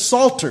Genevan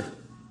Psalter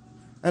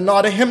and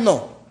not a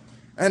hymnal.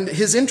 And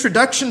his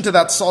introduction to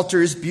that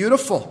Psalter is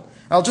beautiful.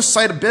 I'll just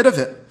cite a bit of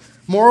it.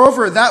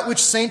 Moreover, that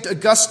which St.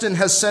 Augustine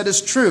has said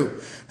is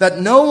true, that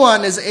no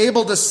one is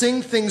able to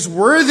sing things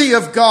worthy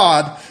of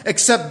God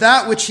except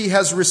that which he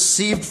has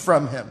received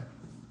from him.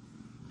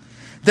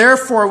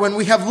 Therefore, when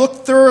we have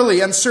looked thoroughly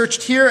and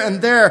searched here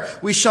and there,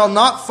 we shall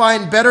not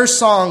find better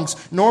songs,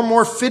 nor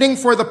more fitting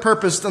for the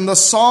purpose than the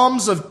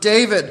Psalms of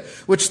David,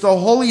 which the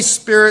Holy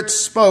Spirit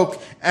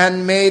spoke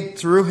and made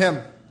through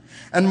him.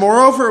 And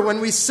moreover, when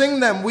we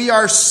sing them, we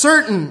are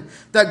certain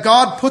that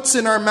God puts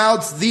in our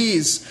mouths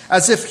these,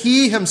 as if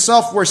he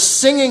himself were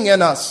singing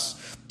in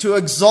us to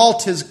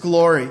exalt his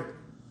glory.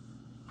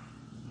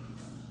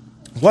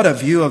 What a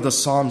view of the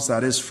Psalms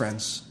that is,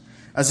 friends.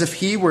 As if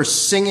he were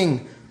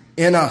singing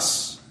in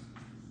us.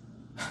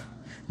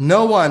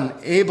 No one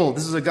able,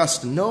 this is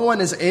Augustine, no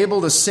one is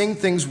able to sing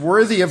things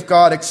worthy of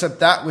God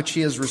except that which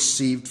he has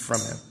received from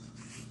him.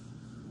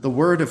 The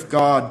word of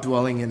God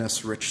dwelling in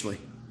us richly.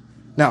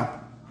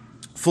 Now,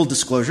 full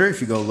disclosure, if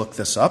you go look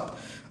this up,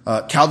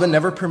 Calvin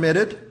never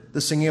permitted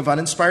the singing of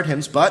uninspired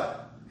hymns,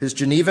 but his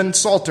Genevan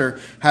Psalter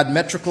had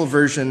metrical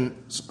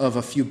versions of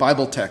a few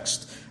Bible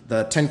texts,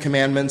 the Ten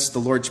Commandments, the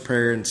Lord's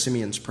Prayer, and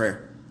Simeon's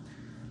Prayer.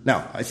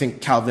 Now, I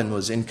think Calvin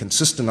was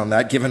inconsistent on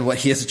that, given what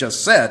he has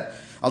just said.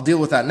 I'll deal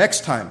with that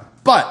next time.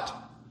 But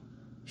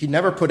he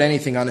never put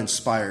anything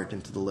uninspired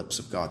into the lips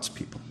of God's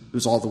people. It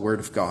was all the Word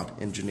of God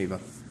in Geneva.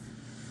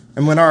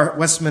 And when our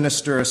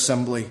Westminster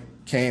Assembly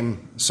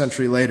came a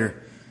century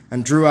later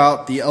and drew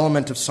out the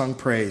element of sung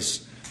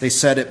praise, they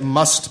said it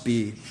must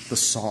be the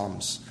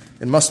Psalms.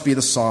 It must be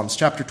the Psalms.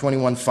 Chapter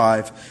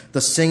 21:5,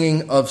 the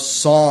singing of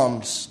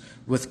psalms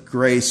with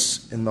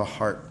grace in the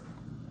heart.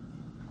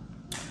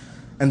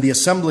 And the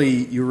assembly,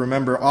 you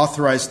remember,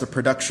 authorized the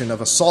production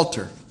of a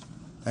psalter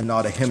and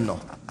not a hymnal.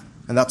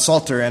 And that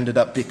psalter ended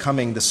up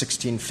becoming the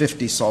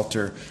 1650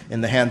 psalter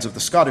in the hands of the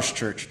Scottish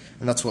Church.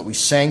 And that's what we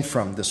sang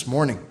from this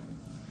morning.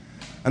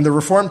 And the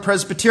Reformed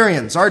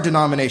Presbyterians, our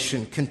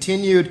denomination,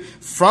 continued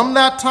from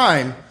that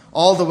time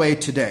all the way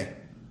today.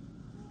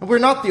 And we're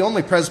not the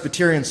only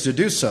Presbyterians to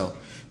do so.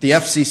 The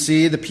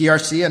FCC, the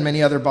PRC, and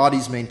many other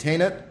bodies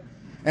maintain it.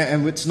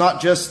 And it's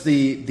not just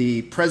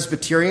the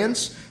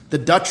Presbyterians, the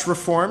Dutch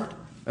Reformed,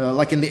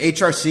 like in the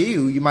HRC,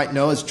 who you might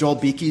know as Joel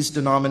Beeke's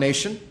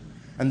denomination,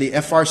 and the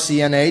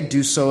FRCNA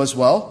do so as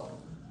well.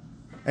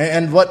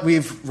 And what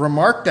we've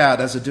remarked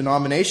at as a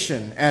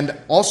denomination, and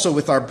also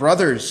with our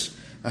brothers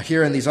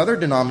here in these other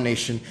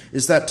denominations,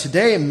 is that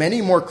today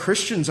many more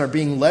Christians are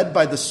being led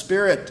by the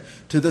Spirit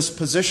to this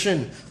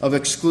position of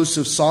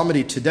exclusive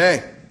psalmody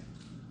today.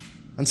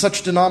 And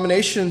such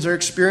denominations are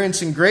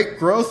experiencing great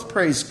growth,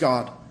 praise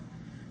God.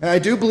 And I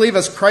do believe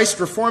as Christ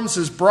reforms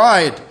his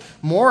bride,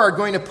 more are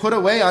going to put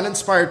away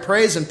uninspired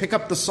praise and pick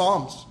up the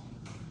Psalms.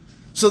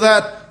 So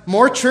that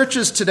more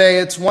churches today,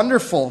 it's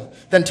wonderful,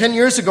 than 10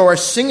 years ago are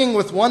singing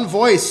with one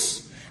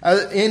voice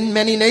in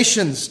many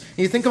nations. And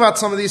you think about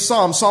some of these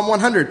Psalms. Psalm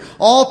 100,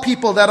 all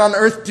people that on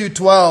earth do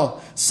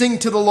dwell, sing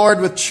to the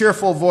Lord with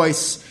cheerful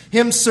voice.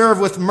 Him serve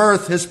with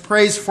mirth, his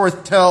praise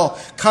forth tell.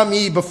 Come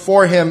ye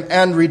before him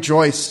and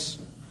rejoice.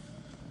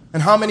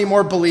 And how many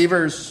more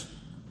believers,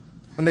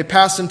 when they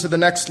pass into the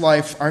next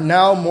life, are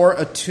now more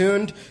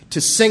attuned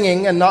to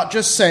singing, and not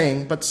just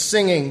saying, but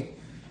singing.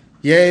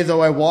 Yea,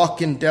 though I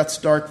walk in death's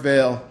dark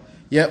vale,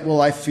 yet will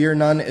I fear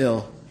none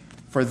ill,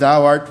 for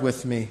thou art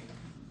with me,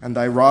 and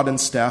thy rod and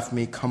staff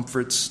me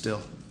comfort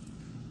still.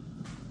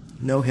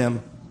 No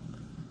hymn,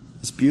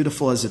 as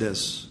beautiful as it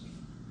is,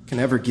 can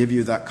ever give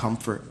you that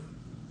comfort.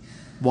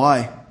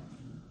 Why?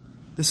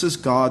 This is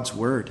God's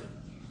word.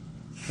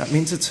 That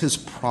means it's his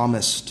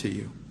promise to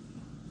you.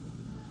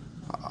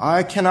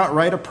 I cannot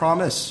write a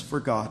promise for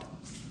God,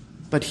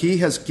 but he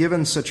has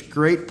given such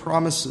great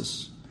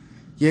promises.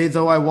 Yea,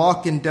 though I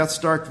walk in death's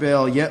dark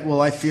vale, yet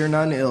will I fear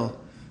none ill,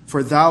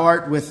 for thou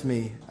art with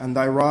me, and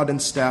thy rod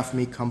and staff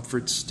me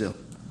comfort still.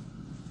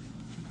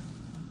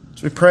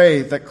 So we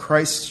pray that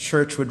Christ's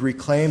church would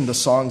reclaim the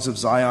songs of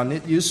Zion.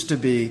 It used to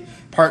be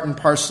part and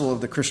parcel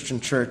of the Christian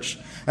church.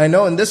 And I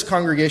know in this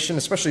congregation,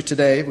 especially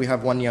today, we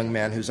have one young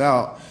man who's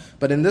out,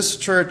 but in this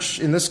church,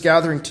 in this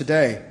gathering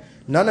today,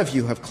 none of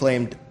you have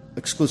claimed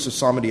exclusive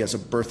psalmody as a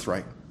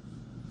birthright.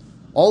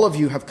 All of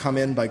you have come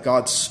in by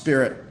God's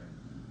Spirit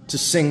to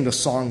sing the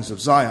songs of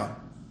Zion.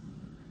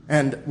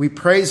 And we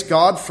praise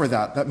God for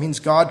that. That means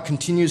God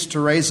continues to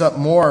raise up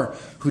more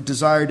who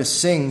desire to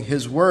sing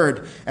his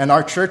word. And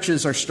our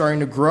churches are starting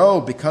to grow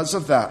because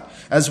of that.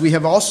 As we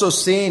have also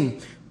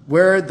seen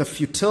where the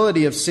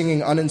futility of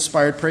singing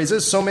uninspired praise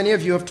is. So many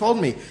of you have told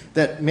me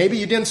that maybe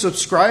you didn't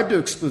subscribe to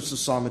exclusive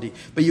psalmody,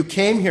 but you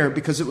came here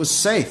because it was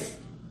safe.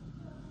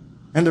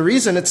 And the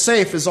reason it's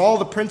safe is all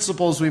the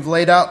principles we've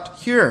laid out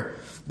here.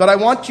 But I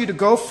want you to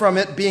go from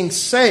it being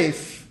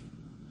safe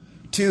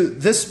to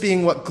this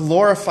being what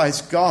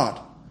glorifies God.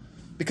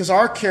 Because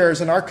our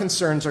cares and our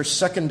concerns are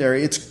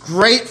secondary. It's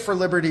great for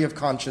liberty of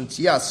conscience,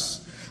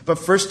 yes. But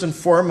first and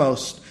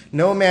foremost,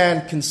 no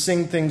man can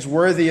sing things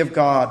worthy of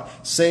God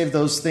save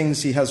those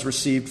things he has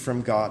received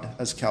from God,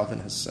 as Calvin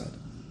has said.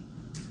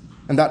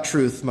 And that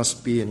truth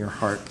must be in your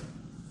heart.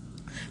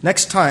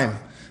 Next time,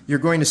 you're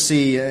going to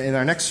see, in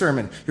our next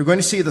sermon, you're going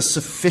to see the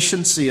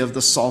sufficiency of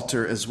the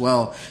Psalter as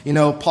well. You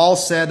know, Paul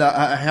said,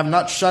 I have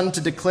not shunned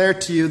to declare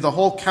to you the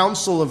whole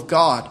counsel of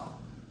God.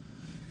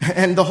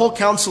 And the whole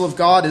counsel of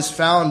God is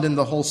found in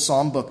the whole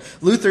Psalm book.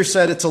 Luther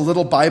said it's a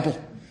little Bible.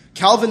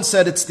 Calvin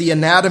said it's the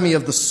anatomy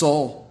of the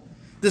soul.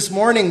 This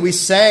morning we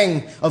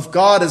sang of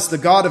God as the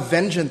God of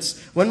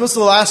vengeance. When was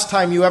the last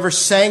time you ever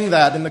sang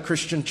that in the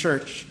Christian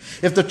church?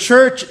 If the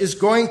church is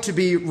going to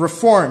be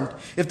reformed,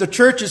 if the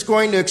church is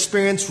going to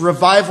experience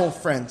revival,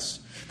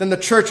 friends, then the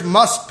church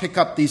must pick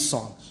up these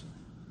songs.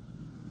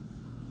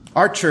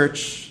 Our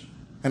church,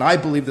 and I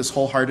believe this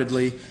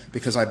wholeheartedly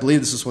because I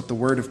believe this is what the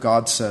Word of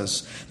God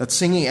says, that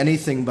singing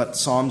anything but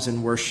psalms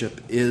in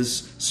worship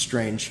is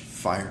strange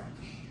fire.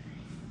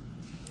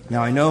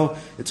 Now I know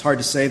it's hard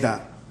to say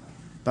that,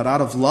 but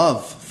out of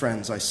love,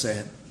 friends, I say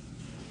it.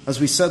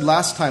 As we said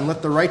last time,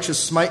 let the righteous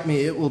smite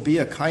me, it will be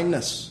a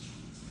kindness.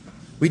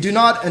 We do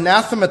not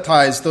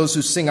anathematize those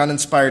who sing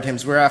uninspired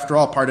hymns. We're, after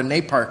all, part of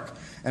NAPARC.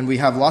 And we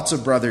have lots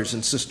of brothers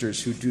and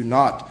sisters who do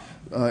not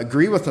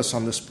agree with us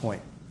on this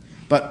point.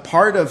 But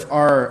part of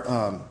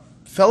our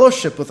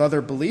fellowship with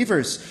other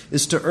believers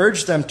is to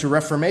urge them to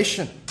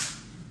reformation.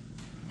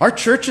 Our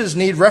churches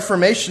need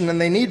reformation and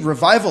they need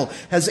revival.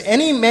 Has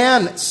any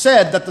man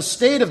said that the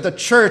state of the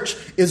church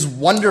is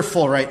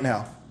wonderful right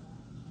now?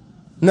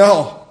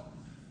 No.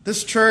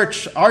 This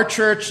church, our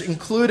church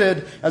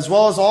included, as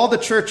well as all the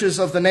churches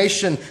of the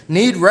nation,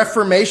 need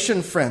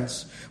reformation,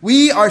 friends.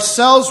 We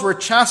ourselves were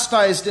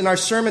chastised in our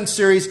sermon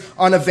series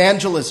on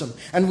evangelism,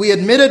 and we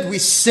admitted we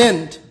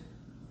sinned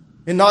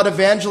in not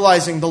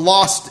evangelizing the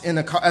lost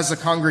as a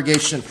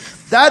congregation.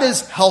 That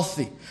is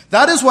healthy.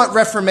 That is what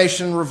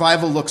Reformation and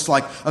revival looks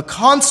like. A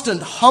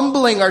constant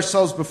humbling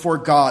ourselves before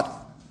God.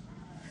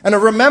 And a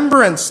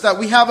remembrance that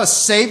we have a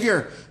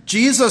Savior,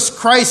 Jesus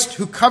Christ,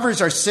 who covers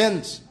our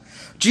sins.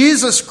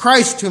 Jesus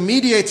Christ, who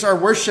mediates our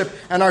worship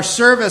and our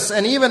service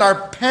and even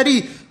our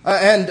petty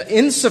and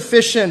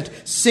insufficient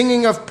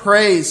singing of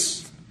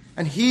praise.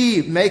 And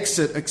He makes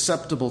it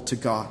acceptable to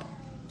God.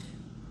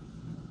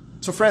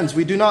 So friends,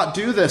 we do not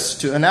do this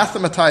to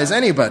anathematize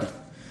anybody.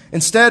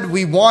 Instead,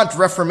 we want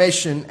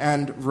reformation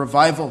and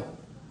revival.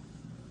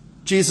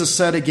 Jesus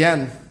said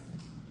again,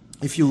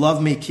 if you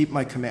love me, keep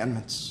my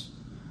commandments.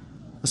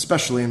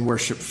 Especially in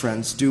worship,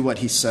 friends, do what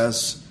He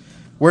says.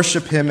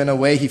 Worship Him in a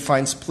way He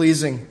finds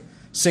pleasing.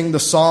 Sing the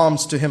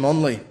Psalms to Him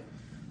only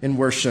in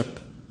worship.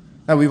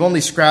 Now, we've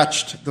only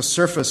scratched the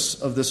surface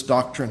of this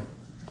doctrine.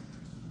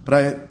 But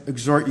I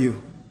exhort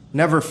you,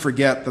 never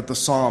forget that the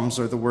Psalms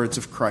are the words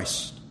of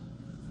Christ.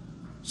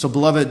 So,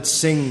 beloved,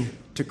 sing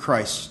to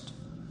Christ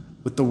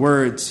with the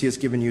words He has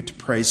given you to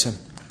praise Him.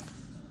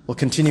 We'll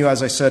continue,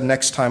 as I said,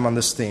 next time on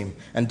this theme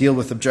and deal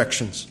with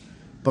objections.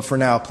 But for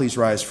now, please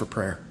rise for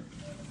prayer.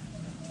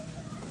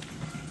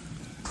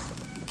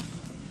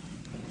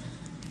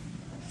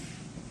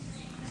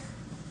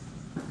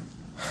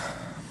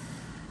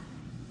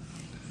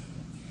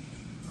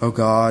 O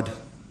God,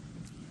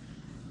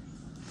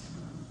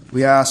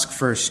 we ask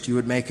first You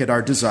would make it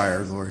our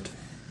desire, Lord,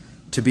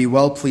 to be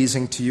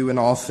well-pleasing to You in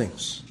all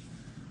things,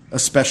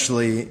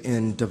 especially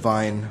in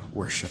divine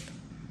worship.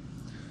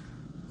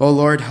 O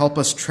Lord, help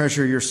us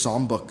treasure Your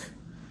psalm book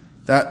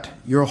that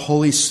Your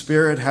Holy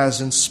Spirit has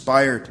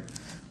inspired,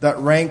 that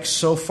ranks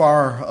so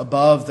far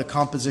above the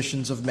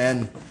compositions of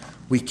men,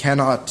 we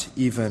cannot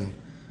even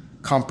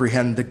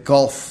comprehend the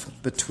gulf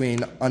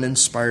between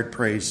uninspired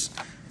praise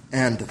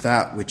and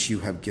that which You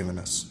have given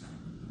us.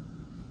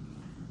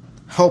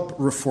 Help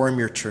reform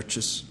Your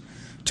churches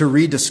to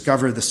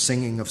rediscover the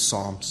singing of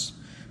psalms.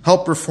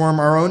 Help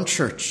reform our own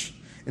church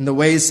in the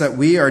ways that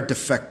we are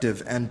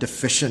defective and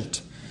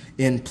deficient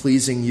in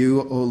pleasing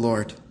You, O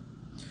Lord.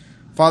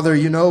 Father,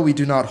 You know we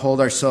do not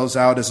hold ourselves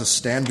out as a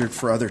standard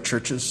for other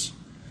churches,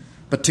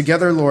 but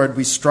together, Lord,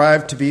 we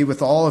strive to be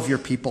with all of Your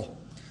people,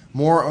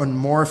 more and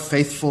more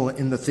faithful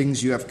in the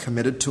things You have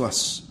committed to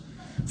us.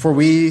 For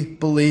we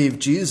believe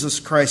Jesus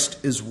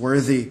Christ is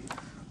worthy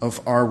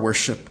of our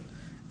worship,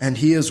 and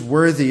He is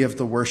worthy of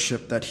the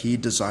worship that He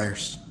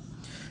desires.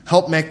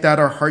 Help make that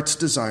our heart's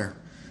desire.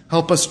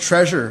 Help us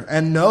treasure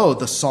and know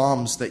the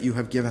psalms that You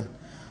have given.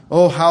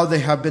 Oh, how they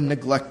have been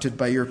neglected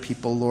by Your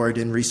people, Lord,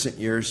 in recent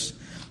years.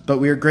 But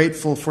we are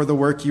grateful for the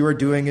work You are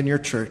doing in Your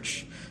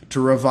church to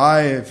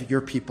revive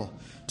Your people,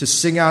 to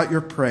sing out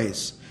Your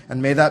praise,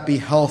 and may that be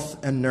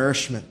health and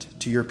nourishment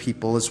to Your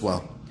people as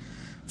well.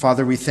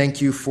 Father, we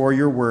thank You for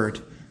Your word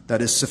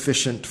that is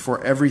sufficient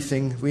for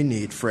everything we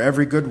need, for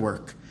every good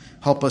work.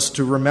 Help us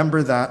to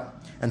remember that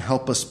and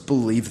help us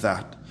believe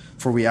that.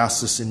 For we ask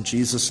this in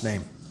Jesus'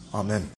 name. Amen.